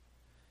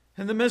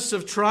 in the midst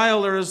of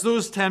trial, there is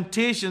those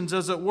temptations,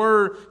 as it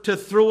were, to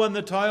throw in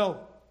the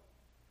towel.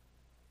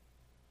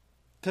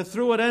 To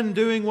throw it in,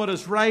 doing what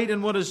is right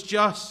and what is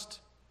just.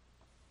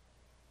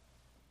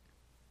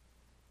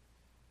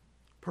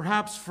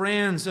 Perhaps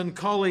friends and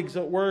colleagues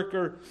at work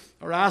are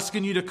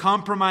asking you to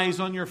compromise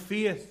on your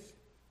faith.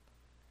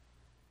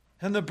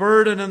 And the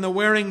burden and the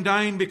wearing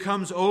down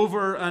becomes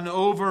over and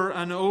over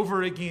and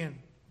over again.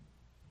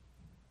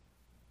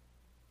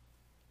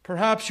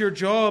 Perhaps your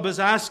job is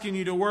asking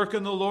you to work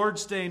on the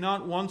Lord's Day,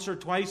 not once or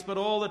twice, but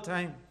all the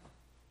time.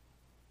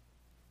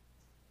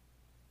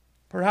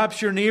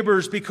 Perhaps your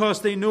neighbors,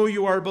 because they know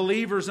you are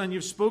believers and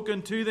you've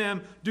spoken to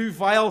them, do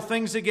vile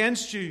things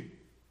against you.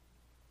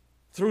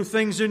 Throw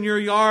things in your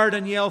yard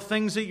and yell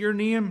things at your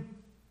name.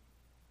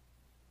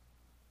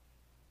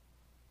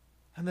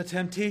 And the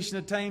temptation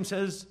at times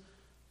is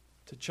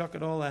to chuck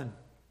it all in.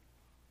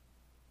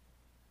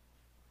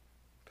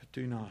 But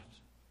do not.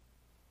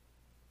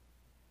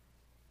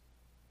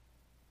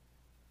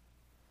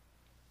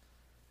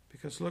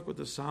 Because look what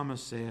the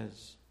psalmist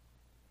says.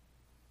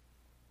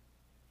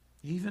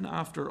 Even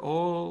after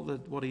all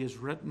that what he has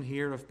written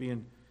here of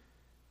being,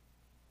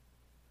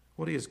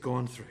 what he has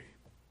gone through,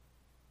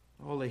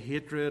 all the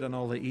hatred and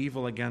all the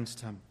evil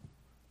against him,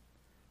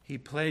 he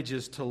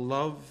pledges to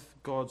love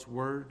God's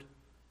word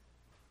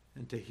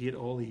and to hate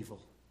all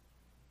evil.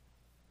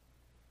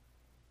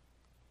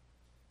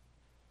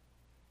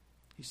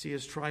 You see,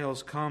 as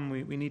trials come,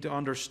 we need to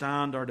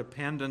understand our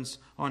dependence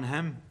on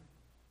Him.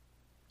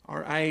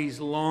 Our eyes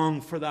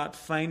long for that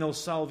final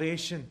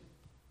salvation.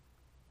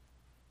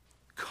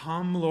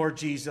 Come, Lord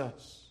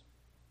Jesus.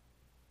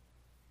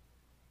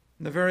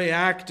 The very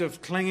act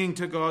of clinging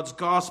to God's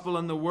gospel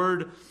and the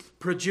word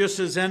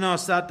produces in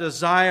us that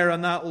desire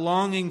and that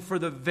longing for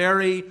the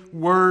very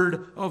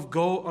word of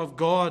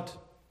God.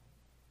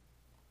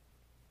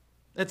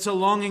 It's a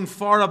longing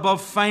far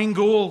above fine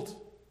gold.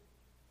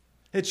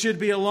 It should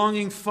be a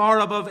longing far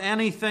above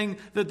anything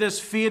that this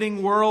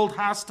fading world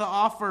has to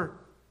offer.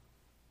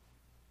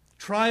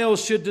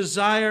 Trials should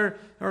desire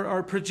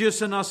or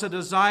produce in us a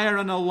desire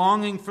and a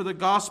longing for the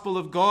gospel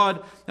of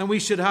God, and we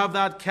should have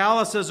that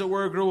callous, as it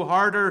were, grow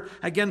harder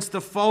against the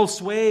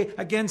false way,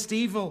 against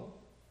evil.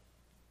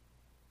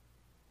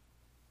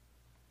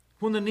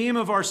 When the name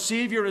of our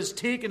Savior is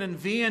taken in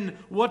vain,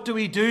 what do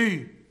we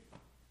do?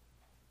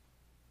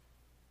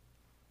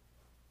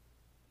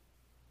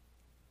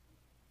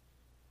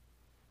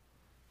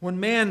 When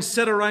men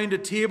sit around a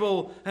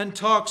table and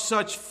talk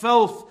such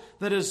filth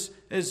that is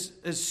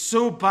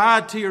so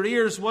bad to your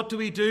ears, what do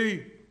we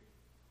do?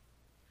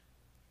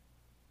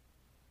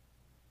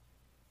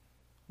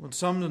 When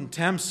someone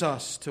tempts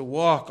us to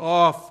walk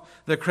off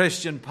the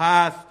Christian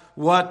path,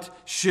 what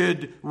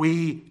should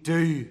we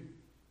do?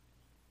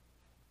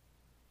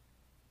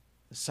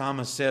 The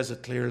psalmist says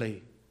it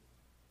clearly.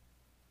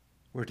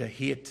 We're to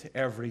hate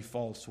every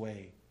false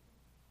way.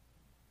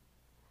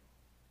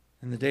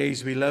 In the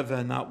days we live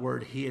in, that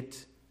word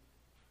hate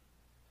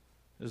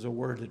is a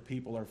word that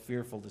people are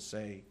fearful to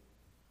say.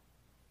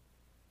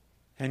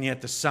 And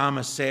yet the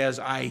psalmist says,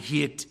 I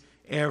hate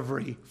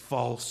every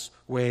false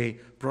way.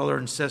 Brother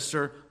and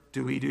sister,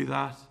 do we do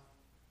that?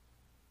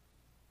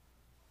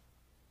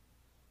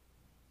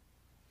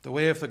 The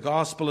way of the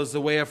gospel is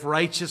the way of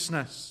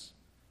righteousness.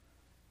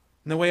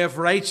 And the way of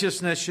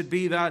righteousness should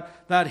be that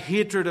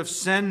hatred of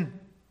sin.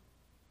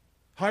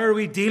 How are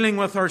we dealing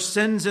with our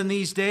sins in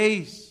these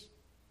days?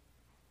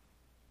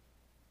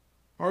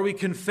 Are we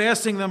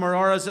confessing them,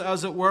 or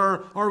as it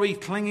were, are we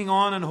clinging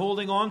on and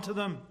holding on to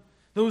them?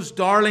 Those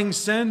darling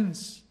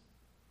sins.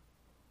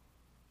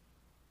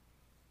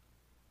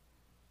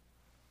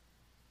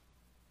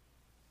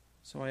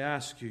 So I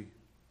ask you,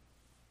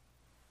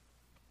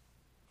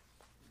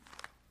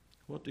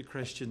 what do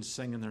Christians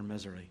sing in their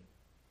misery?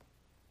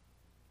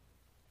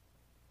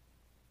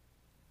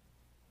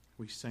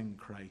 We sing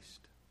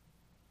Christ.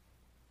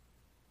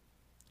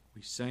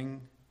 We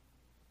sing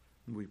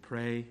and we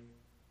pray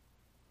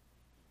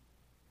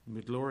and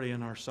we glory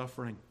in our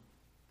suffering,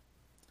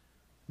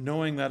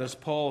 knowing that, as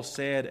Paul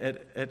said,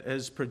 it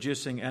is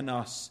producing in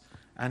us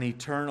an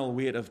eternal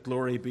weight of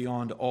glory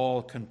beyond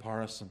all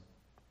comparison.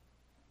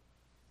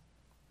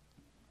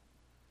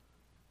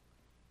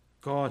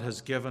 God has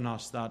given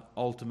us that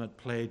ultimate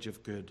pledge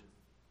of good.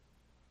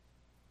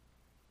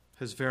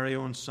 His very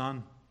own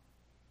Son,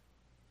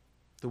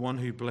 the one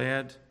who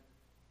bled,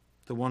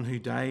 the one who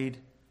died,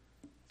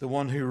 the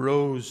one who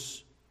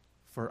rose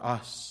for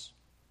us.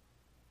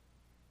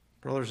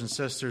 Brothers and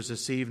sisters,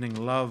 this evening,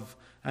 love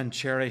and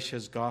cherish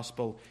His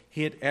gospel.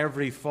 Hate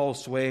every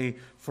false way,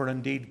 for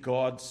indeed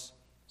God's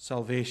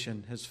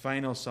salvation, His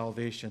final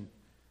salvation,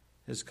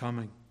 is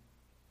coming.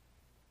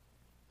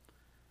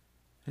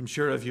 I'm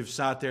sure if you've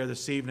sat there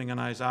this evening and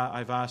I've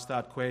asked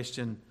that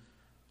question,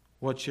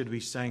 what should we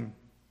sing?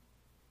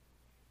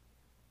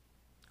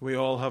 We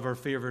all have our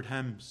favorite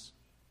hymns.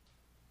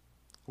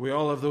 We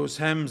all have those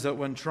hymns that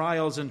when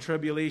trials and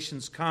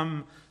tribulations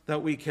come,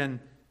 that we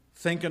can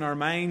think in our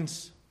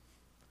minds.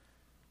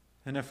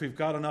 And if we've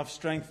got enough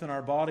strength in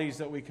our bodies,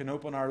 that we can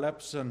open our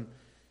lips, and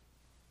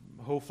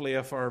hopefully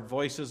if our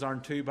voices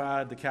aren't too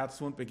bad, the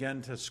cats won't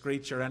begin to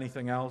screech or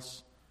anything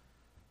else.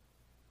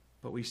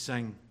 But we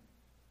sing.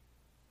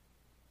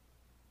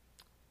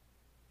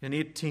 In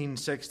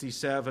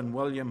 1867,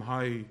 William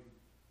Howe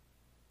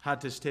had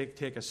to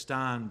take a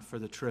stand for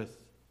the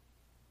truth.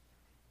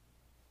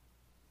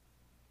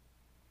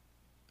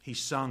 He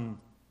sung.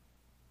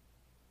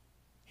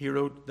 He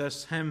wrote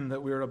this hymn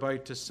that we're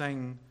about to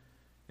sing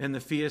in the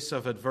face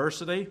of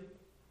adversity,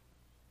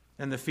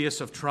 in the face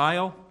of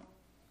trial,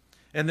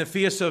 in the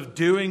face of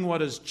doing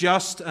what is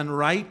just and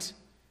right,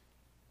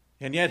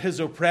 and yet his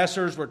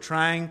oppressors were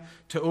trying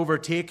to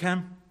overtake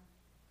him.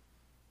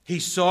 He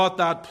sought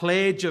that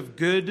pledge of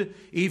good,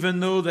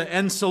 even though the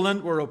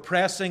insolent were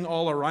oppressing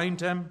all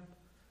around him.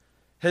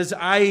 His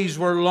eyes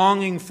were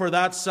longing for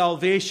that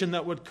salvation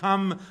that would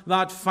come,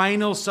 that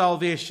final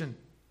salvation,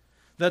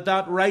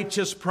 that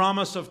righteous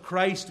promise of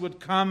Christ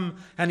would come,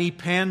 and he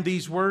penned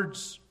these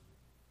words.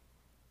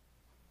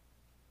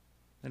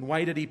 And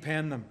why did he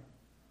pen them?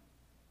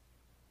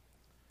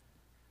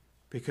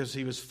 Because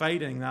he was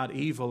fighting that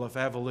evil of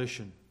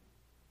evolution.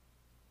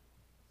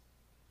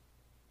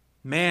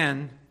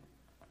 Men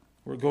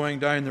were going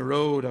down the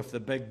road of the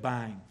Big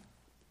Bang.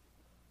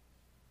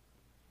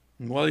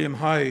 And William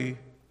Howe,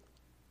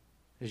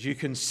 as you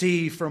can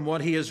see from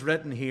what he has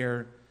written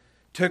here,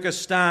 took a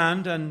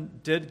stand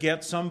and did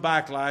get some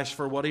backlash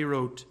for what he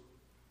wrote.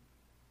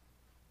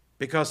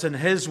 Because in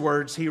his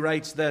words, he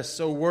writes this: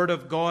 O Word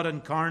of God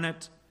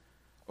incarnate,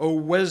 O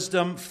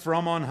wisdom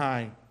from on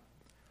high,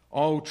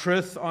 O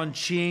truth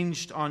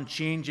unchanged,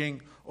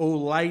 unchanging, O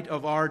light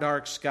of our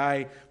dark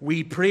sky,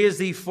 we praise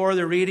thee for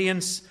the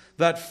radiance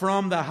that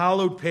from the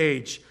hallowed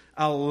page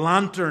a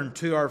lantern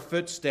to our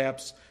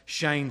footsteps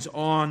shines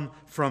on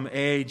from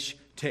age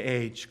to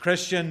age.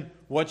 Christian,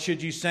 what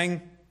should you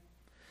sing?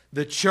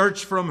 The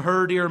church from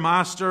her dear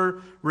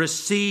master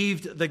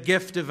received the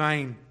gift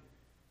divine,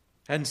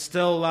 and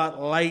still that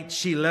light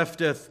she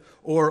lifteth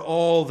o'er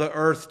all the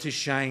earth to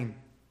shine.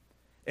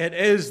 It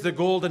is the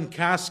golden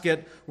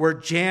casket where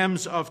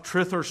gems of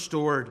truth are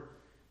stored.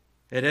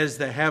 It is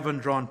the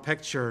heaven-drawn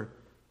picture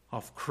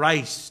of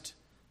Christ,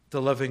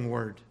 the living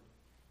Word.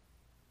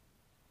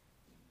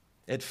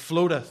 It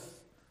floateth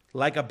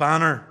like a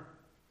banner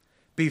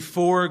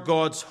before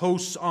God's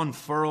hosts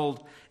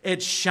unfurled.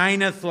 It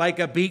shineth like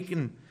a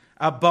beacon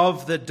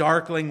above the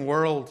darkling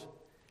world.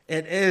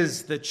 It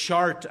is the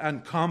chart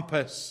and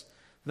compass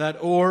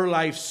that o'er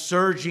life's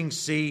surging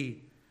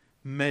sea,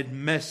 mid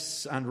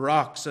mists and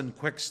rocks and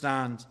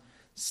quicksand,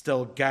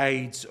 still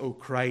guides, O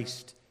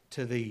Christ,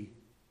 to thee.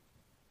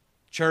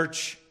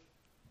 Church,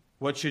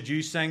 what should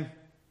you sing?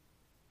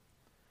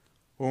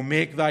 O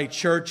make thy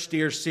church,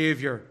 dear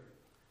Saviour,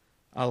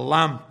 a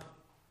lamp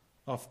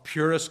of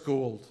purest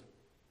gold,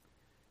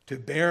 to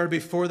bear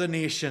before the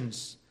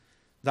nations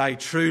thy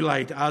true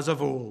light as of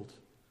old.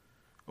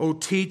 O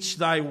teach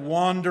thy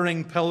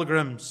wandering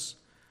pilgrims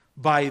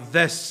by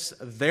this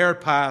their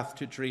path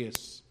to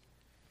trace,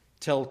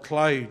 till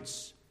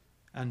clouds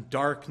and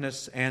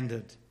darkness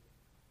ended,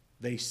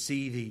 they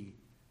see thee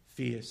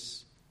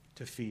face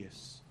to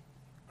face.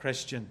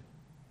 Christian,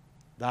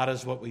 that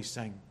is what we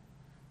sing.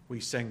 We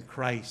sing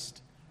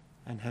Christ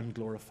and Him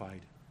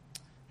glorified.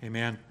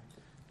 Amen.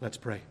 Let's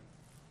pray.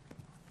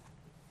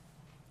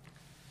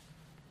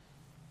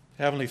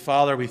 Heavenly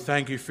Father, we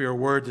thank you for your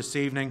word this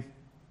evening.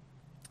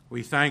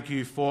 We thank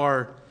you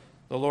for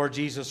the Lord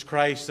Jesus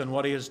Christ and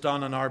what He has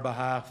done on our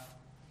behalf.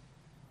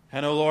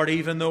 And, O Lord,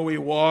 even though we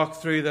walk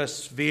through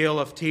this vale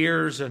of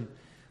tears and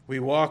we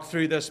walk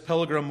through this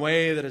pilgrim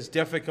way that is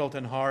difficult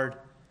and hard,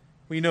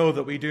 we know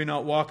that we do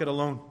not walk it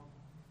alone.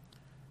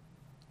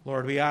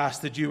 Lord, we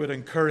ask that you would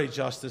encourage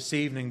us this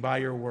evening by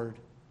your word.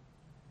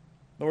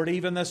 Lord,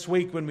 even this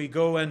week when we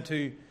go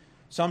into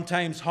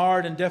sometimes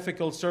hard and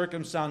difficult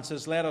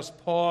circumstances, let us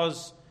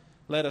pause,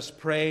 let us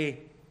pray,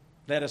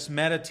 let us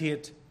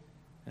meditate,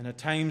 and at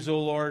times, O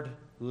Lord,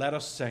 let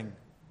us sing.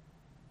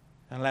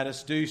 And let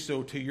us do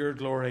so to your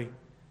glory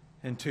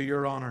and to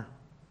your honor.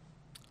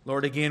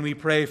 Lord, again we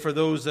pray for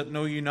those that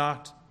know you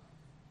not.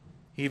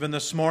 Even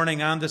this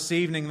morning and this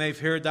evening they've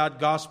heard that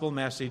gospel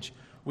message.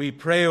 We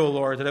pray, O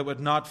Lord, that it would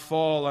not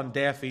fall on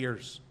deaf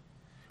ears.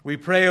 We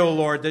pray, O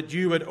Lord, that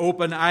you would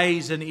open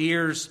eyes and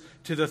ears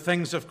to the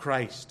things of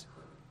Christ.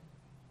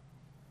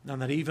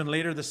 And that even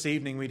later this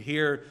evening we'd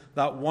hear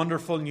that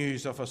wonderful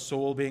news of a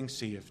soul being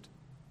saved.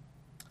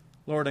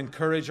 Lord,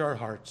 encourage our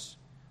hearts.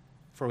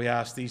 For we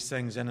ask these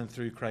things in and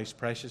through Christ's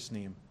precious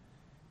name.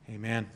 Amen.